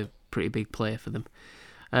 who's a pretty big player for them.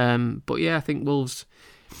 But yeah, I think Wolves,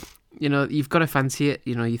 you've got to fancy it.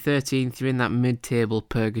 You're 13th, you're in that mid-table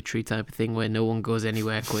purgatory type of thing where no one goes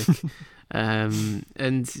anywhere quick. And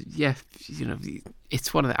yeah,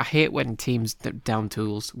 it's one of the. I hate when teams down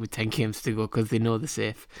tools with 10 games to go because they know they're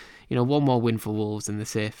safe. One more win for Wolves and they're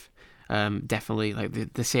safe. Definitely,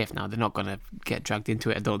 like they're safe now. They're not going to get dragged into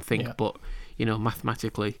it, I don't think. Yeah. But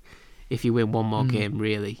mathematically, if you win one more game,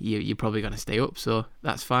 really, you're probably going to stay up. So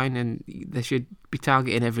that's fine, and they should be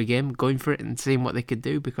targeting every game, going for it, and seeing what they could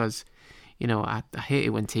do. Because I hate it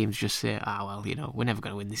when teams just say, we're never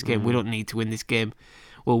going to win this game. We don't need to win this game.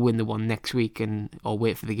 We'll win the one next week, or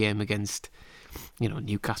wait for the game against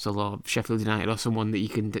Newcastle or Sheffield United or someone that you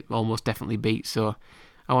can almost definitely beat. So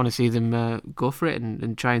I want to see them go for it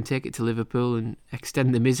and try and take it to Liverpool and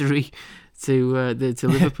extend the misery to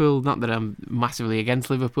Liverpool. Not that I'm massively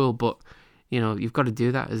against Liverpool, but you've got to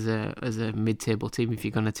do that as a mid-table team if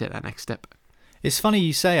you're going to take that next step. It's funny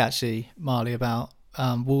you say, actually, Marley, about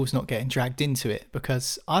Wolves not getting dragged into it,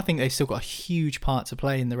 because I think they've still got a huge part to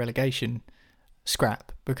play in the relegation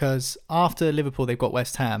scrap, because after Liverpool they've got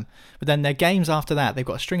West Ham, but then their games after that, they've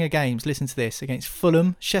got a string of games, listen to this, against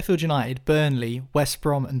Fulham, Sheffield United, Burnley, West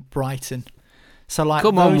Brom and Brighton. So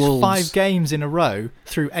those 5 games in a row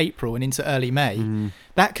through April and into early May,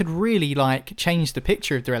 that could really change the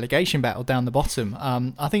picture of the relegation battle down the bottom.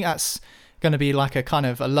 I think that's going to be like a kind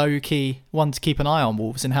of a low-key one to keep an eye on,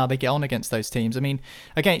 Wolves, and how they get on against those teams. I mean,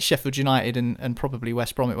 against Sheffield United and probably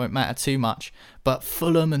West Brom, it won't matter too much. But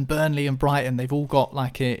Fulham and Burnley and Brighton, they've all got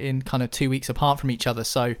in kind of 2 weeks apart from each other.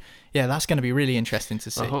 So, yeah, that's going to be really interesting to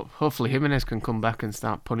see. Well, hopefully Jimenez can come back and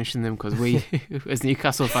start punishing them, because we, as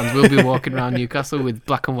Newcastle fans, will be walking around Newcastle with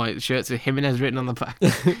black and white shirts with Jimenez written on the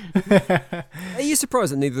back. Are you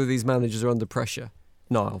surprised that neither of these managers are under pressure,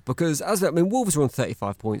 Niall? Because Wolves are on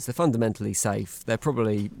 35 points. They're fundamentally safe. They're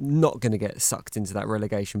probably not going to get sucked into that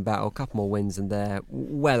relegation battle. A couple more wins and they're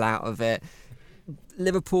well out of it.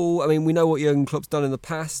 Liverpool, we know what Jurgen Klopp's done in the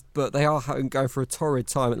past, but they are going for a torrid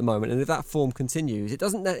time at the moment. And if that form continues, it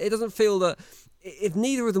doesn't feel that if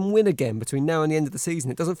neither of them win again between now and the end of the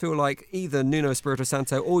season, it doesn't feel like either Nuno Espirito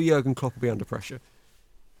Santo or Jurgen Klopp will be under pressure.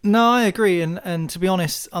 No, I agree, and to be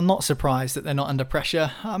honest, I'm not surprised that they're not under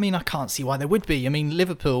pressure. I can't see why they would be.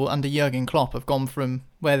 Liverpool under Jurgen Klopp have gone from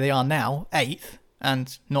where they are now, 8th,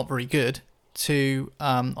 and not very good, to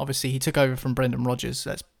obviously he took over from Brendan Rodgers.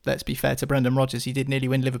 Let's be fair to Brendan Rodgers, he did nearly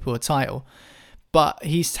win Liverpool a title, but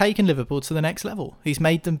he's taken Liverpool to the next level. He's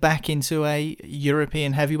made them back into a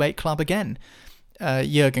European heavyweight club again.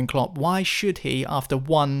 Jurgen Klopp, why should he, after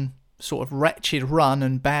one sort of wretched run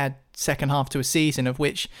and bad second half to a season, of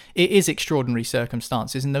which it is extraordinary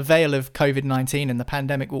circumstances, and the veil of COVID-19 and the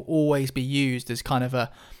pandemic will always be used as kind of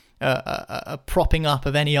a propping up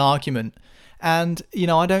of any argument. And,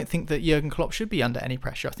 I don't think that Jurgen Klopp should be under any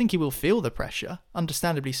pressure. I think he will feel the pressure,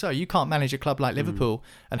 understandably so. You can't manage a club like Liverpool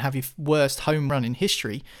and have your worst home run in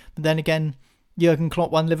history. But then again, Jurgen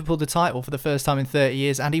Klopp won Liverpool the title for the first time in 30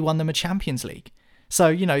 years, and he won them a Champions League.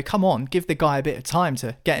 So, come on, give the guy a bit of time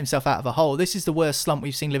to get himself out of a hole. This is the worst slump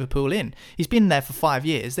we've seen Liverpool in. He's been there for 5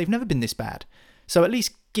 years. They've never been this bad. So at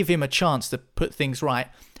least give him a chance to put things right.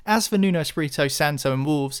 As for Nuno Espirito Santo and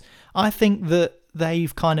Wolves, I think that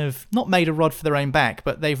they've kind of not made a rod for their own back,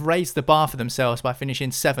 but they've raised the bar for themselves by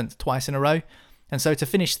finishing 7th twice in a row. And so to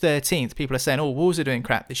finish 13th, people are saying, Wolves are doing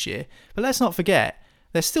crap this year. But let's not forget,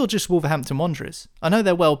 they're still just Wolverhampton Wanderers. I know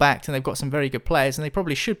they're well backed and they've got some very good players, and they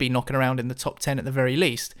probably should be knocking around in the top 10 at the very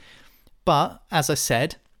least. But, as I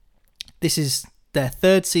said, this is their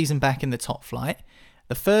 3rd season back in the top flight.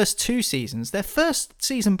 The first 2 seasons, their first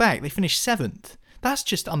season back, they finished 7th. That's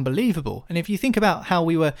just unbelievable. And if you think about how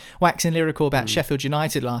we were waxing lyrical about Sheffield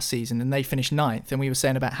United last season and they finished 9th, and we were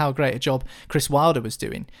saying about how great a job Chris Wilder was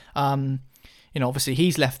doing, obviously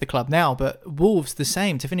he's left the club now, but Wolves the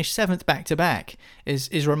same. To finish 7th back-to-back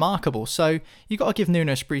is remarkable. So you've got to give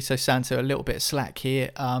Nuno Espirito Santo a little bit of slack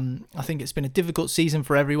here. I think it's been a difficult season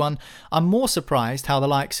for everyone. I'm more surprised how the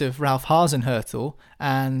likes of Ralph Hasenhüttl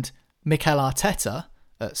and Mikel Arteta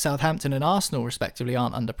at Southampton and Arsenal, respectively,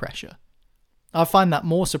 aren't under pressure. I find that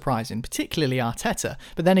more surprising, particularly Arteta.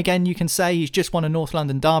 But then again, you can say he's just won a North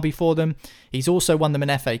London derby for them. He's also won them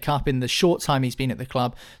an FA Cup in the short time he's been at the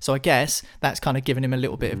club. So I guess that's kind of given him a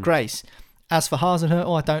little bit of grace. As for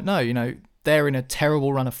Hasenhüttl, I don't know. They're in a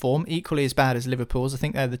terrible run of form, equally as bad as Liverpool's. I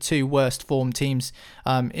think they're the 2 worst formed teams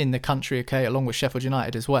in the country, okay, along with Sheffield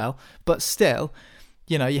United as well. But still,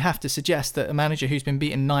 you have to suggest that a manager who's been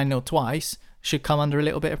beaten 9-0 twice should come under a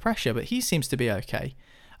little bit of pressure. But he seems to be okay.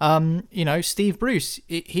 Steve Bruce,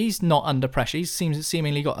 he's not under pressure. He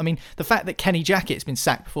seemingly got... I mean, the fact that Kenny Jackett's been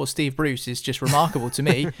sacked before Steve Bruce is just remarkable to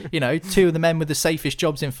me. 2 of the men with the safest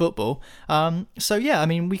jobs in football.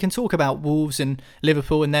 We can talk about Wolves and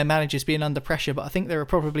Liverpool and their managers being under pressure, but I think there are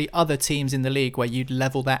probably other teams in the league where you'd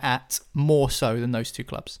level that at more so than those 2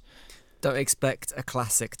 clubs. Don't expect a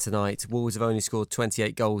classic tonight. Wolves have only scored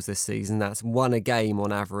 28 goals this season. That's 1 a game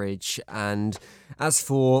on average. And as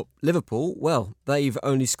for Liverpool, well, they've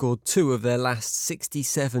only scored 2 of their last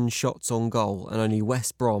 67 shots on goal, and only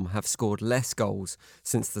West Brom have scored less goals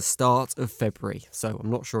since the start of February. So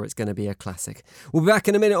I'm not sure it's going to be a classic. We'll be back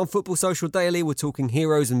in a minute on Football Social Daily. We're talking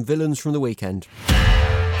heroes and villains from the weekend.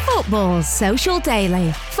 Football Social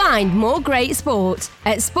Daily. Find more great sport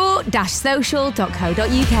at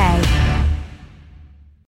sport-social.co.uk.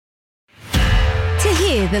 To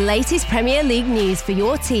hear the latest Premier League news for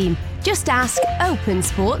your team, just ask Open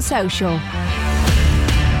Sport Social.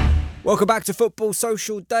 Welcome back to Football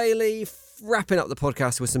Social Daily. Wrapping up the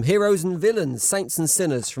podcast with some heroes and villains, saints and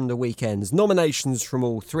sinners from the weekends. Nominations from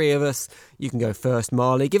all 3 of us. You can go first,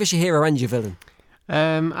 Marley. Give us your hero and your villain.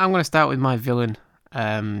 I'm going to start with my villain.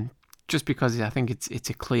 Just because I think it's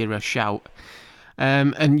a clearer shout,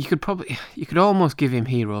 and you could almost give him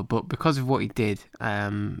hero, but because of what he did,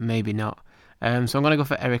 maybe not. So I'm going to go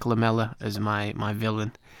for Eric Lamela as my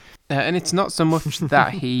villain, and it's not so much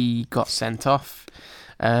that he got sent off,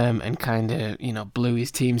 and kind of blew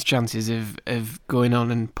his team's chances of going on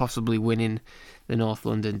and possibly winning the North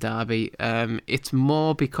London derby. It's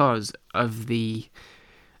more because of the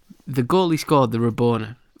goal he scored, the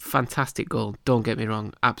Rabona. Fantastic goal, don't get me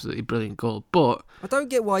wrong, absolutely brilliant goal, but I don't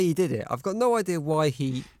get why he did it. I've got no idea why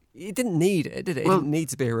he didn't need it, did it? Well, it didn't need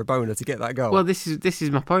to be a Rabona to get that goal. Well, this is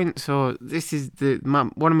my point. So this is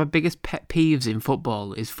one of my biggest pet peeves in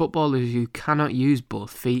football is footballers who cannot use both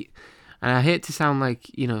feet. And I hate to sound like,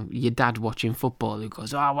 your dad watching football who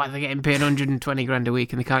goes, why are they getting paid 120 grand a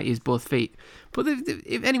week and they can't use both feet? But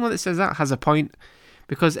if anyone that says that has a point,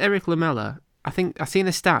 because Eric Lamela, I think I seen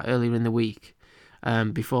a stat earlier in the week,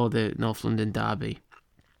 before the North London derby,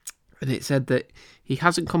 and it said that he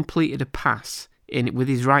hasn't completed a pass with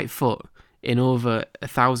his right foot in over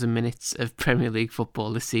 1,000 minutes of Premier League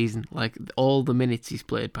football this season. Like all the minutes he's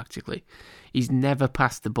played, practically, he's never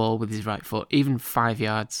passed the ball with his right foot, even 5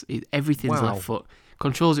 yards. Everything's left foot.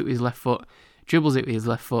 Controls it with his left foot, dribbles it with his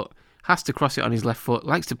left foot, has to cross it on his left foot.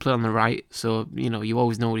 Likes to play on the right, so you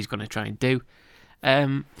always know what he's going to try and do.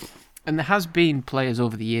 And there has been players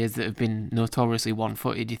over the years that have been notoriously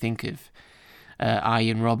one-footed. You think of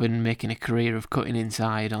Arjen Robben making a career of cutting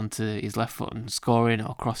inside onto his left foot and scoring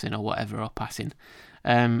or crossing or whatever, or passing.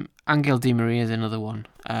 Angel Di Maria is another one.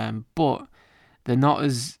 But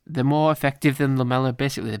they're more effective than Lamela.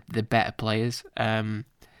 Basically, they're better players. And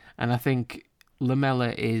I think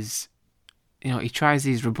Lamela is, he tries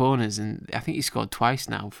these Rabonas, and I think he scored twice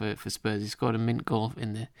now for Spurs. He scored a mint goal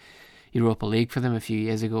in the Europa League for them a few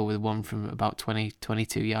years ago with one from about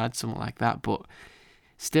 22 yards, something like that. But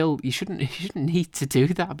still, you shouldn't need to do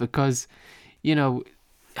that, because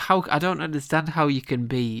how I don't understand how you can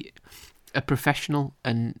be a professional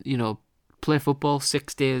and play football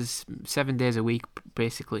 7 days a week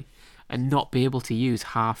basically, and not be able to use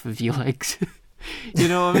half of your legs. You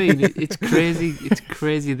know what I mean? It's crazy. It's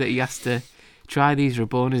crazy that he has to try these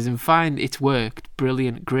Rabonas and find it's worked.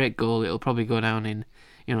 Brilliant, great goal. It'll probably go down in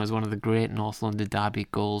as one of the great North London derby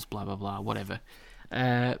goals, blah, blah, blah, whatever.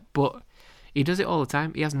 But he does it all the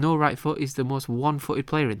time. He has no right foot. He's the most one-footed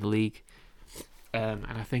player in the league. And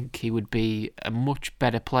I think he would be a much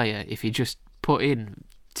better player if he just put in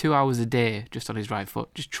 2 hours a day just on his right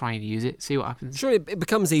foot. Just try and use it, see what happens. Sure, it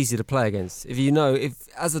becomes easier to play against. If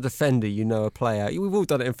as a defender a player, we've all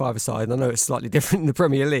done it in five-a-side, and I know it's slightly different in the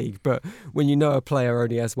Premier League, but when a player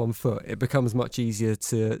only has 1 foot, it becomes much easier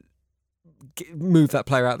to move that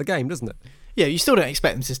player out of the game, doesn't it? Yeah, you still don't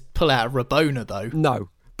expect them to pull out a Rabona, though. No,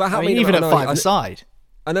 But I mean, even at five-a-side.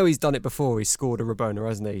 I know he's done it before. He's scored a Rabona,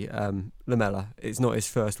 hasn't he? Lamela. It's not his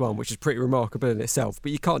first one, which is pretty remarkable in itself.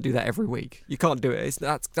 But you can't do that every week. You can't do it.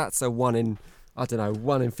 That's a 1 in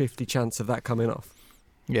 50 chance of that coming off.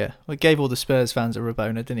 Yeah, well, it gave all the Spurs fans a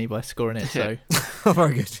Rabona, didn't he, by scoring it? So,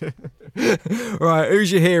 very good. Right,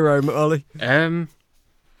 who's your hero, Ollie? Do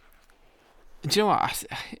you know what?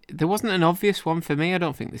 There wasn't an obvious one for me, I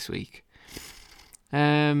don't think, this week.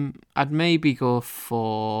 I'd maybe go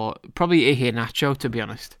for probably Iheanacho, to be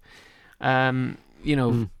honest.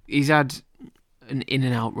 He's had an in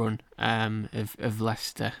and out run of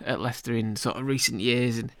Leicester at Leicester in sort of recent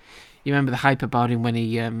years, and you remember the hype about him when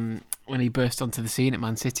he burst onto the scene at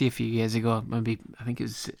Man City a few years ago. Maybe I think it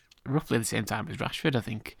was roughly the same time as Rashford. I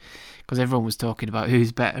think because everyone was talking about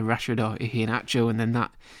who's better, Rashford or Iheanacho, and then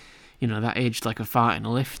that aged like a fart in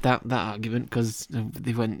a lift, that argument, because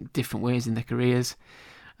they went different ways in their careers.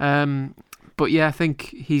 But yeah, I think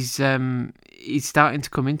he's starting to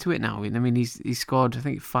come into it now. I mean, he's scored, I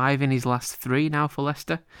think, 5 in his last 3 now for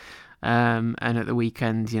Leicester. And at the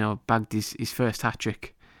weekend, bagged his first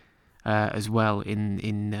hat-trick as well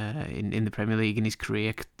in the Premier League in his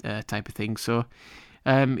career type of thing. So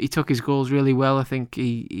he took his goals really well. I think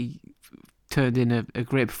he turned in a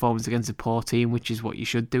great performance against a poor team, which is what you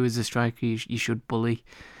should do as a striker. You should bully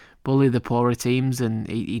the poorer teams, and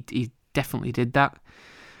he definitely did that.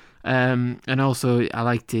 And also, I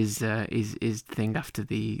liked his thing after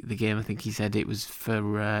the game. I think he said it was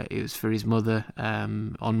for his mother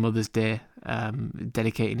on Mother's Day,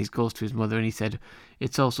 dedicating his goals to his mother, and he said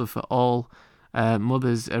it's also for all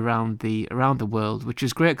mothers around the world, which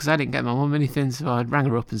was great because I didn't get my mum anything, so I rang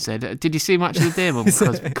her up and said, "Did you see Match of the Day, Mum?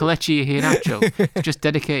 Because Kelechi Iheanacho just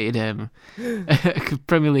dedicated a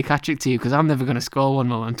Premier League hat-trick to you, because I'm never going to score one,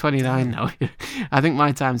 Mum. I'm 29 now. I think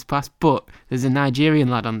my time's passed, but there's a Nigerian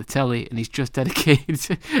lad on the telly and he's just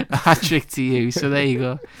dedicated a hat-trick to you, so there you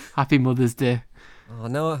go. Happy Mother's Day." Oh,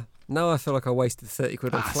 no. Now I feel like I wasted 30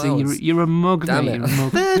 quid on flowers. So you're a mug, Damn mate. it. You're a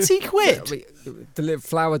mug. 30 quid?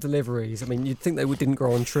 Flower deliveries. I mean, you'd think they didn't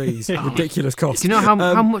grow on trees. Ridiculous cost. Do you know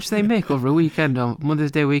how much they make over a weekend? On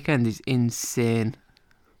Mother's Day weekend is insane.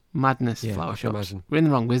 Madness, yeah, flower I can shops. imagine. We're in the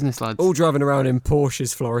wrong business, lads. All driving around in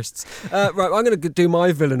Porsches, florists. Right, I'm going to do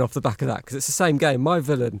my villain off the back of that, because it's the same game. My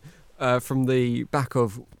villain from the back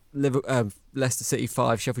of Leicester City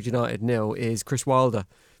 5, Sheffield United 0 is Chris Wilder.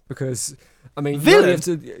 Because, I mean... Villain?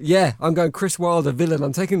 I'm going Chris Wilder, villain.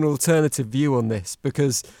 I'm taking an alternative view on this,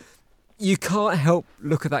 because you can't help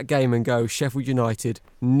look at that game and go, Sheffield United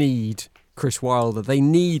need Chris Wilder. They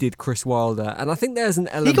needed Chris Wilder. And I think there's an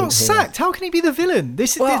element He got sacked. How can he be the villain?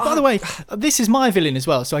 By the way, this is my villain as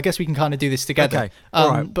well, so I guess we can kind of do this together. Okay. All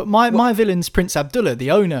right. But my villain's Prince Abdullah, the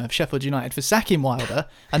owner of Sheffield United, for sacking Wilder,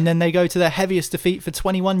 and then they go to their heaviest defeat for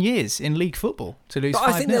 21 years in league football to lose 5-0.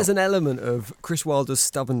 I think there's an element of Chris Wilder's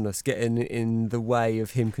stubbornness getting in the way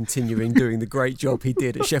of him continuing doing the great job he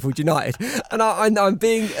did at Sheffield United. And I'm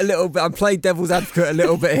being a little bit... I'm playing devil's advocate a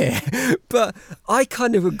little bit here. But I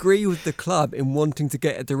kind of agree with the club in wanting to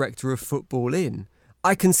get a director of football in.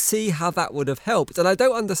 I can see how that would have helped. And I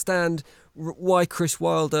don't understand why Chris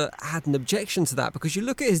Wilder had an objection to that, because you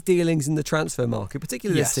look at his dealings in the transfer market,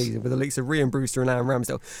 particularly this season with the leaks of Rhian Brewster and Aaron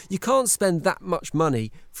Ramsdale. You can't spend that much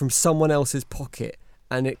money from someone else's pocket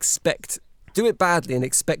and do it badly and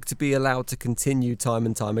expect to be allowed to continue time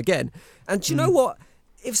and time again. And do you know what?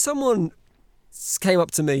 If someone came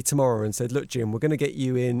up to me tomorrow and said, "Look, Jim, we're going to get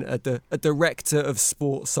you in a director of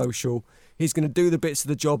Sports Social. He's going to do the bits of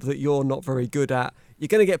the job that you're not very good at. You're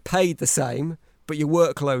going to get paid the same, but your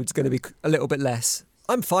workload's going to be a little bit less."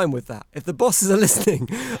 I'm fine with that. If the bosses are listening,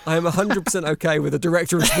 I am 100% okay with a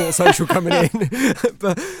director of Sports Social coming in.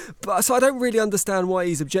 but so I don't really understand why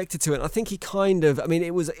he's objected to it. I think he kind of, I mean,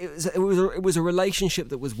 it was a relationship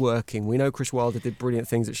that was working. We know Chris Wilder did brilliant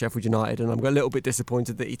things at Sheffield United, and I'm a little bit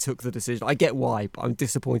disappointed that he took the decision. I get why, but I'm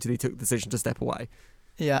disappointed he took the decision to step away.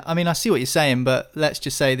 Yeah, I mean, I see what you're saying, but let's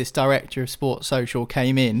just say this director of Sports Social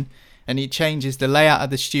came in and he changes the layout of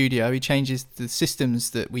the studio, he changes the systems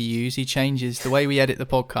that we use, he changes the way we edit the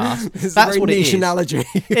podcast. It's That's a very what niche it is. analogy.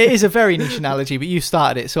 It is a very niche analogy, but you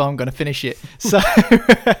started it, so I'm going to finish it. So,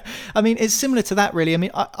 I mean, it's similar to that, really. I mean,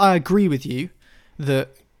 I agree with you that,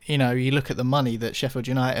 you know, you look at the money that Sheffield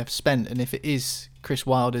United have spent, and if it is Chris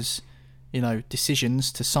Wilder's, you know,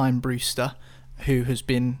 decisions to sign Brewster, who has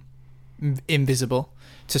been invisible,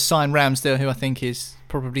 to sign Ramsdale, who I think is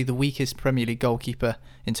probably the weakest Premier League goalkeeper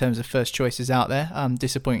in terms of first choices out there,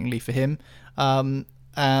 disappointingly for him. And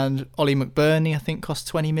Ollie McBurney, I think, cost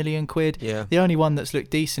 20 million quid. Yeah. The only one that's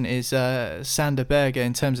looked decent is Sander Berger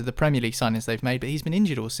in terms of the Premier League signings they've made, but he's been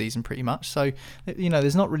injured all season pretty much. So, you know,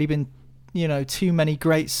 there's not really been too many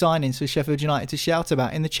great signings for Sheffield United to shout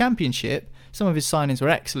about. In the Championship, some of his signings were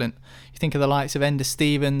excellent. You think of the likes of Ender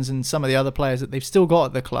Stevens and some of the other players that they've still got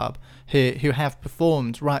at the club who have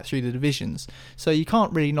performed right through the divisions. So you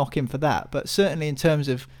can't really knock him for that. But certainly in terms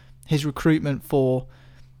of his recruitment for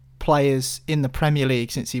players in the Premier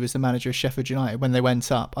League since he was the manager of Sheffield United when they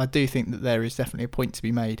went up, I do think that there is definitely a point to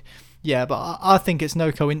be made. Yeah, but I think it's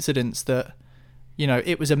no coincidence that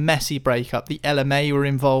it was a messy breakup. The LMA were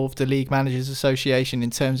involved, the League Managers Association,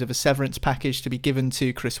 in terms of a severance package to be given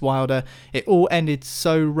to Chris Wilder. It all ended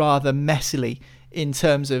so rather messily in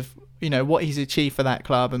terms of what he's achieved for that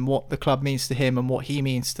club and what the club means to him and what he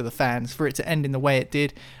means to the fans. For it to end in the way it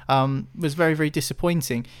did was very, very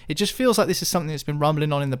disappointing. It just feels like this is something that's been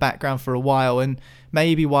rumbling on in the background for a while, and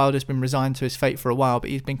maybe Wilder's been resigned to his fate for a while, but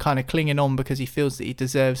he's been kind of clinging on because he feels that he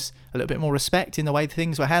deserves a little bit more respect in the way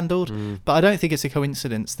things were handled. But I don't think it's a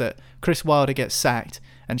coincidence that Chris Wilder gets sacked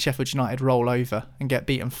and Sheffield United roll over and get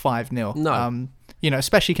beaten 5-0. No.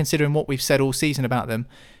 Especially considering what we've said all season about them.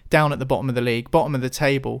 Down at the bottom of the league, bottom of the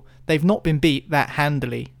table. They've not been beat that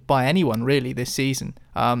handily by anyone really this season.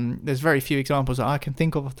 There's very few examples that I can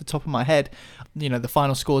think of off the top of my head. The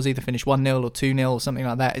final scores either finished 1-0 or 2-0 or something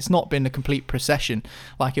like that. It's not been a complete procession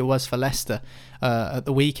like it was for Leicester at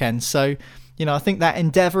the weekend. So, I think that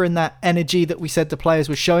endeavour and that energy that we said the players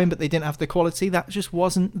were showing, but they didn't have the quality, that just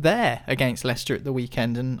wasn't there against Leicester at the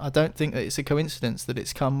weekend. And I don't think that it's a coincidence that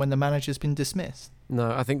it's come when the manager's been dismissed.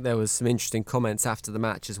 No, I think there was some interesting comments after the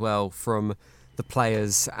match as well from the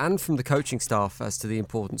players and from the coaching staff as to the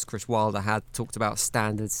importance Chris Wilder had. Talked about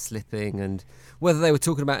standards slipping and whether they were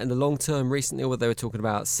talking about in the long term recently or whether they were talking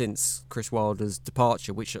about since Chris Wilder's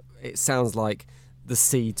departure, which it sounds like the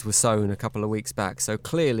seeds were sown a couple of weeks back. So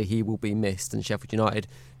clearly he will be missed, and Sheffield United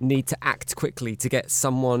need to act quickly to get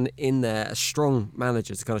someone in there, a strong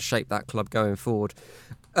manager to kind of shape that club going forward.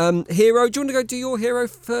 Hero, do you want to go do your hero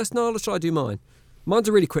first, Niall, or shall I do mine? Mine's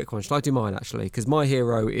a really quick one. Shall I do mine, actually? Because my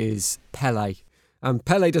hero is Pele.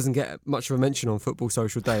 Pele doesn't get much of a mention on Football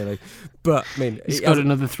Social Daily, but I mean... He's got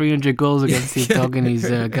another 300 goals against his dog in his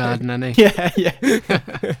garden, hasn't he?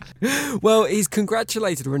 Yeah. Well, he's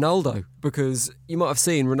congratulated Ronaldo, because you might have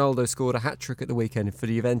seen Ronaldo scored a hat-trick at the weekend for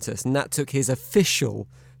the Juventus, and that took his official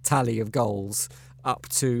tally of goals up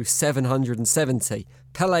to 770.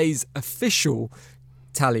 Pele's official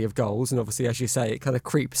tally of goals, and obviously, as you say, it kind of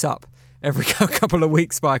creeps up every couple of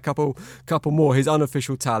weeks by a couple more, his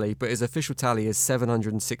unofficial tally, but his official tally is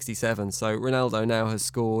 767. So Ronaldo now has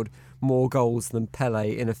scored more goals than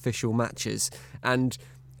Pele in official matches. And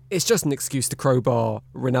it's just an excuse to crowbar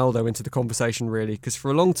Ronaldo into the conversation, really, because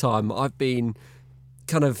for a long time I've been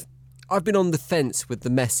on the fence with the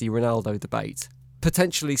Messi-Ronaldo debate,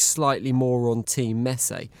 potentially slightly more on Team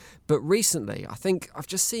Messi. But recently, I think I've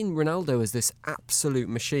just seen Ronaldo as this absolute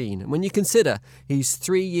machine. And when you consider he's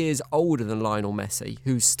 3 years older than Lionel Messi,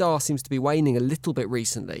 whose star seems to be waning a little bit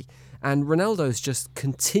recently, and Ronaldo's just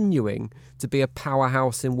continuing to be a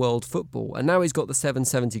powerhouse in world football. And now he's got the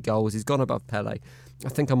 770 goals, he's gone above Pele. I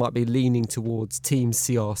think I might be leaning towards Team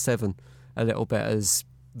CR7 a little bit as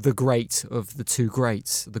the great of the two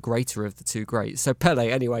greats, the greater of the two greats. So Pele,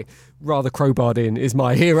 anyway, rather crowbarred in, is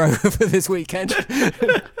my hero for this weekend.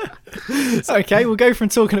 Okay, we'll go from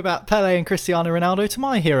talking about Pele and Cristiano Ronaldo to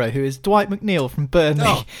my hero, who is Dwight McNeil from Burnley.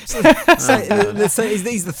 Oh, he's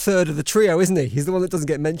the third of the trio, isn't he? He's the one that doesn't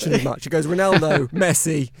get mentioned much. It goes Ronaldo,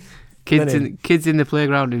 Messi. Kids in the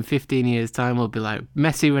playground in 15 years' time will be like,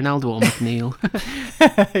 Messi, Ronaldo or McNeil.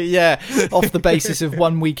 Yeah, off the basis of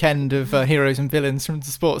one weekend of Heroes and Villains from the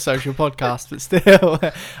Sports Social podcast, but still.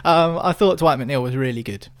 I thought Dwight McNeil was really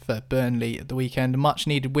good for Burnley at the weekend. A much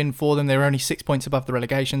needed win for them. They were only 6 points above the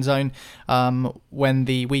relegation zone when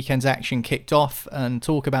the weekend's action kicked off, and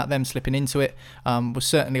talk about them slipping into it was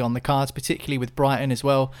certainly on the cards, particularly with Brighton as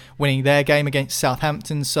well, winning their game against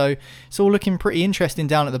Southampton. So it's all looking pretty interesting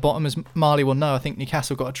down at the bottom. As Marley will know, I think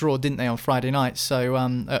Newcastle got a draw, didn't they, on Friday night? So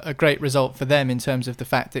a great result for them in terms of the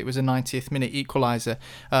fact that it was a 90th minute equaliser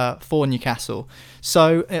for Newcastle.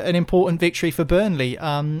 So an important victory for Burnley.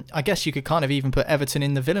 I guess you could kind of even put Everton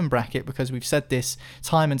in the villain bracket, because we've said this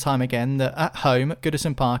time and time again, that at home at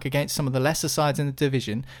Goodison Park against some of the lesser sides in the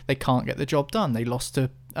division, they can't get the job done. They lost to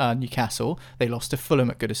Newcastle, they lost to Fulham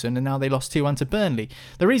at Goodison, and now they lost 2-1 to Burnley.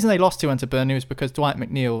 The reason they lost 2-1 to Burnley was because Dwight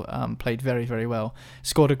McNeil played very, very well,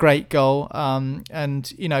 scored a great goal, and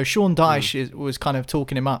Sean Dyche was kind of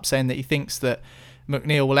talking him up, saying that he thinks that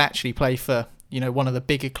McNeil will actually play for one of the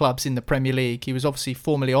bigger clubs in the Premier League. He was obviously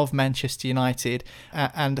formerly of Manchester United,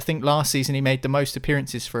 and I think last season he made the most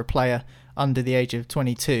appearances for a player under the age of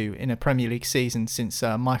 22 in a Premier League season since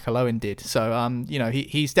Michael Owen did. So,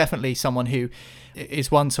 he's definitely someone who is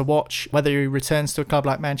one to watch. Whether he returns to a club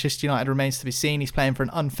like Manchester United remains to be seen. He's playing for an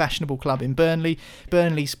unfashionable club in Burnley.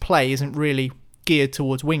 Burnley's play isn't really geared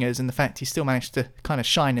towards wingers, and the fact he still managed to kind of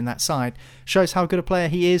shine in that side shows how good a player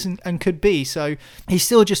he is and could be. So he's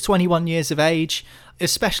still just 21 years of age.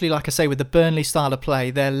 Especially, like I say, with the Burnley style of play,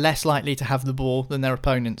 they're less likely to have the ball than their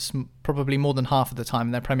opponents. Probably more than half of the time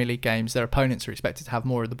in their Premier League games, their opponents are expected to have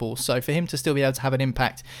more of the ball. So for him to still be able to have an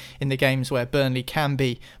impact in the games where Burnley can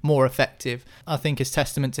be more effective, I think is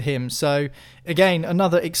testament to him. So again,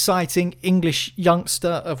 another exciting English youngster,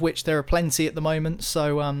 of which there are plenty at the moment.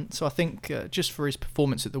 So I think just for his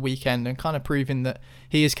performance at the weekend and kind of proving that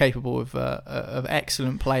he is capable of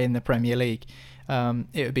excellent play in the Premier League,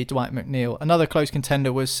 it would be Dwight McNeil. Another close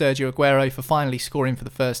contender was Sergio Aguero for finally scoring for the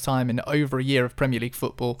first time in over a year of Premier League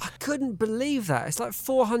football. I couldn't believe that. It's like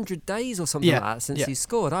 400 days or something like that since he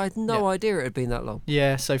scored. I had no idea it had been that long.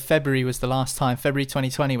 Yeah, so February was the last time. February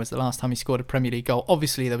 2020 was the last time he scored a Premier League goal.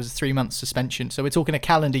 Obviously, there was a 3-month suspension, so we're talking a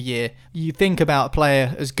calendar year. You think about a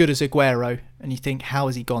player as good as Aguero, and you think, how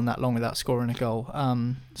has he gone that long without scoring a goal? I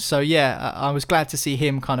was glad to see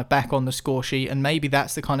him kind of back on the score sheet, and maybe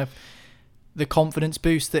that's the kind of the confidence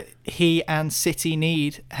boost that he and City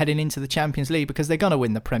need heading into the Champions League, because they're going to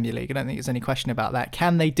win the Premier League. I don't think there's any question about that.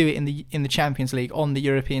 Can they do it in the Champions League on the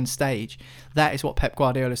European stage? That is what Pep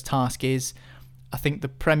Guardiola's task is. I think the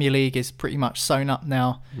Premier League is pretty much sewn up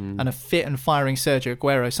now, and a fit and firing Sergio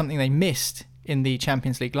Aguero, something they missed in the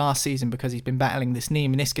Champions League last season because he's been battling this knee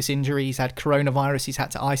meniscus injury. He's had coronavirus, he's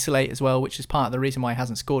had to isolate as well, which is part of the reason why he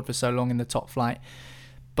hasn't scored for so long in the top flight.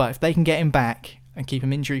 But if they can get him back and keep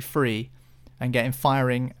him injury free and get him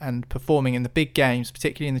firing and performing in the big games,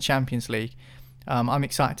 particularly in the Champions League, I'm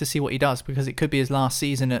excited to see what he does, because it could be his last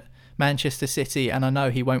season at Manchester City, and I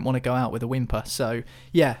know he won't want to go out with a whimper. So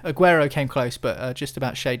yeah, Aguero came close, but just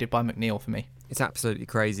about shaded by McNeil for me. It's absolutely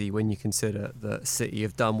crazy when you consider that City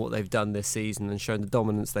have done what they've done this season and shown the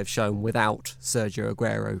dominance they've shown without Sergio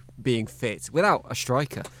Aguero being fit, without a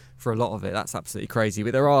striker for a lot of it. That's absolutely crazy.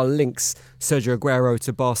 But there are links, Sergio Aguero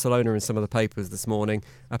to Barcelona in some of the papers this morning.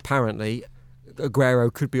 Apparently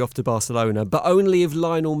Aguero could be off to Barcelona, but only if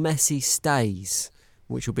Lionel Messi stays,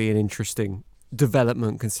 which will be an interesting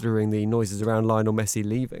development considering the noises around Lionel Messi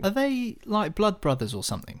leaving. Are they like blood brothers or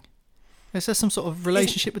something? Is there some sort of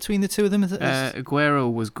relationship between the two of them? Aguero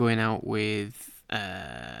was going out with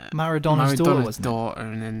Maradona's daughter, wasn't it?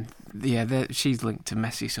 And then she's linked to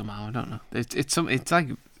Messi somehow. I don't know. It's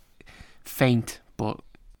like faint but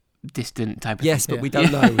distant type of yes, thing. But we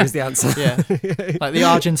don't know is the answer. Yeah, like the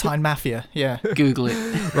Argentine mafia. Yeah, Google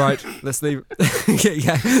it. Right, let's leave.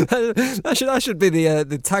 That should be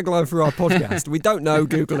the tagline for our podcast. We don't know,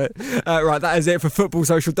 Google it. Right, that is it for Football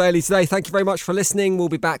Social Daily today. Thank you very much for listening. We'll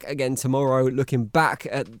be back again tomorrow, looking back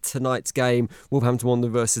at tonight's game: Wolverhampton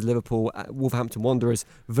Wanderers versus Liverpool, Wolverhampton Wanderers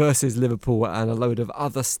versus Liverpool, and a load of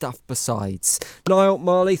other stuff besides. Niall,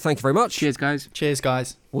 Marley, thank you very much. Cheers, guys. Cheers,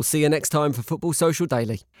 guys. We'll see you next time for Football Social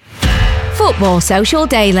Daily. Football Social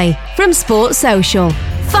Daily from Sports Social.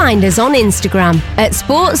 Find us on Instagram at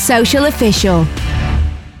Sports Social Official.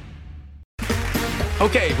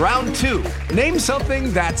 Okay, round 2. Name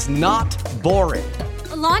something that's not boring.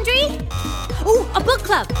 A laundry? Ooh, a book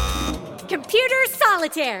club. Computer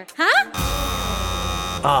solitaire, huh?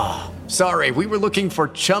 Ah, sorry, we were looking for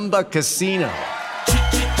Chumba Casino.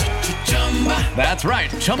 That's right.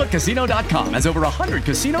 ChumbaCasino.com has over 100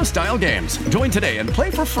 casino-style games. Join today and play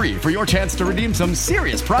for free for your chance to redeem some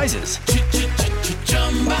serious prizes.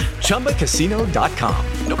 ChumbaCasino.com.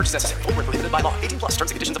 No purchase necessary. Void where prohibited by law. 18+. Terms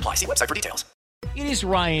and conditions apply. See website for details. It is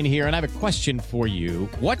Ryan here, and I have a question for you.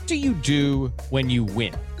 What do you do when you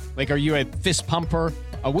win? Like, are you a fist pumper,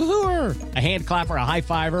 a woohooer, a hand clapper, a high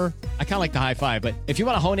fiver? I kind of like the high five, but if you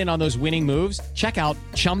want to hone in on those winning moves, check out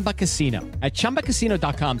Chumba Casino. At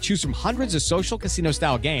ChumbaCasino.com, choose from hundreds of social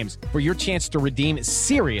casino-style games for your chance to redeem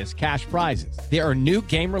serious cash prizes. There are new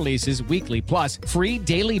game releases weekly, plus free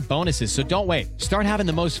daily bonuses, so don't wait. Start having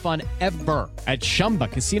the most fun ever at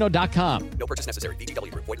ChumbaCasino.com. No purchase necessary.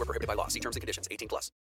 VGW Group. Void where prohibited by law. See terms and conditions. 18+.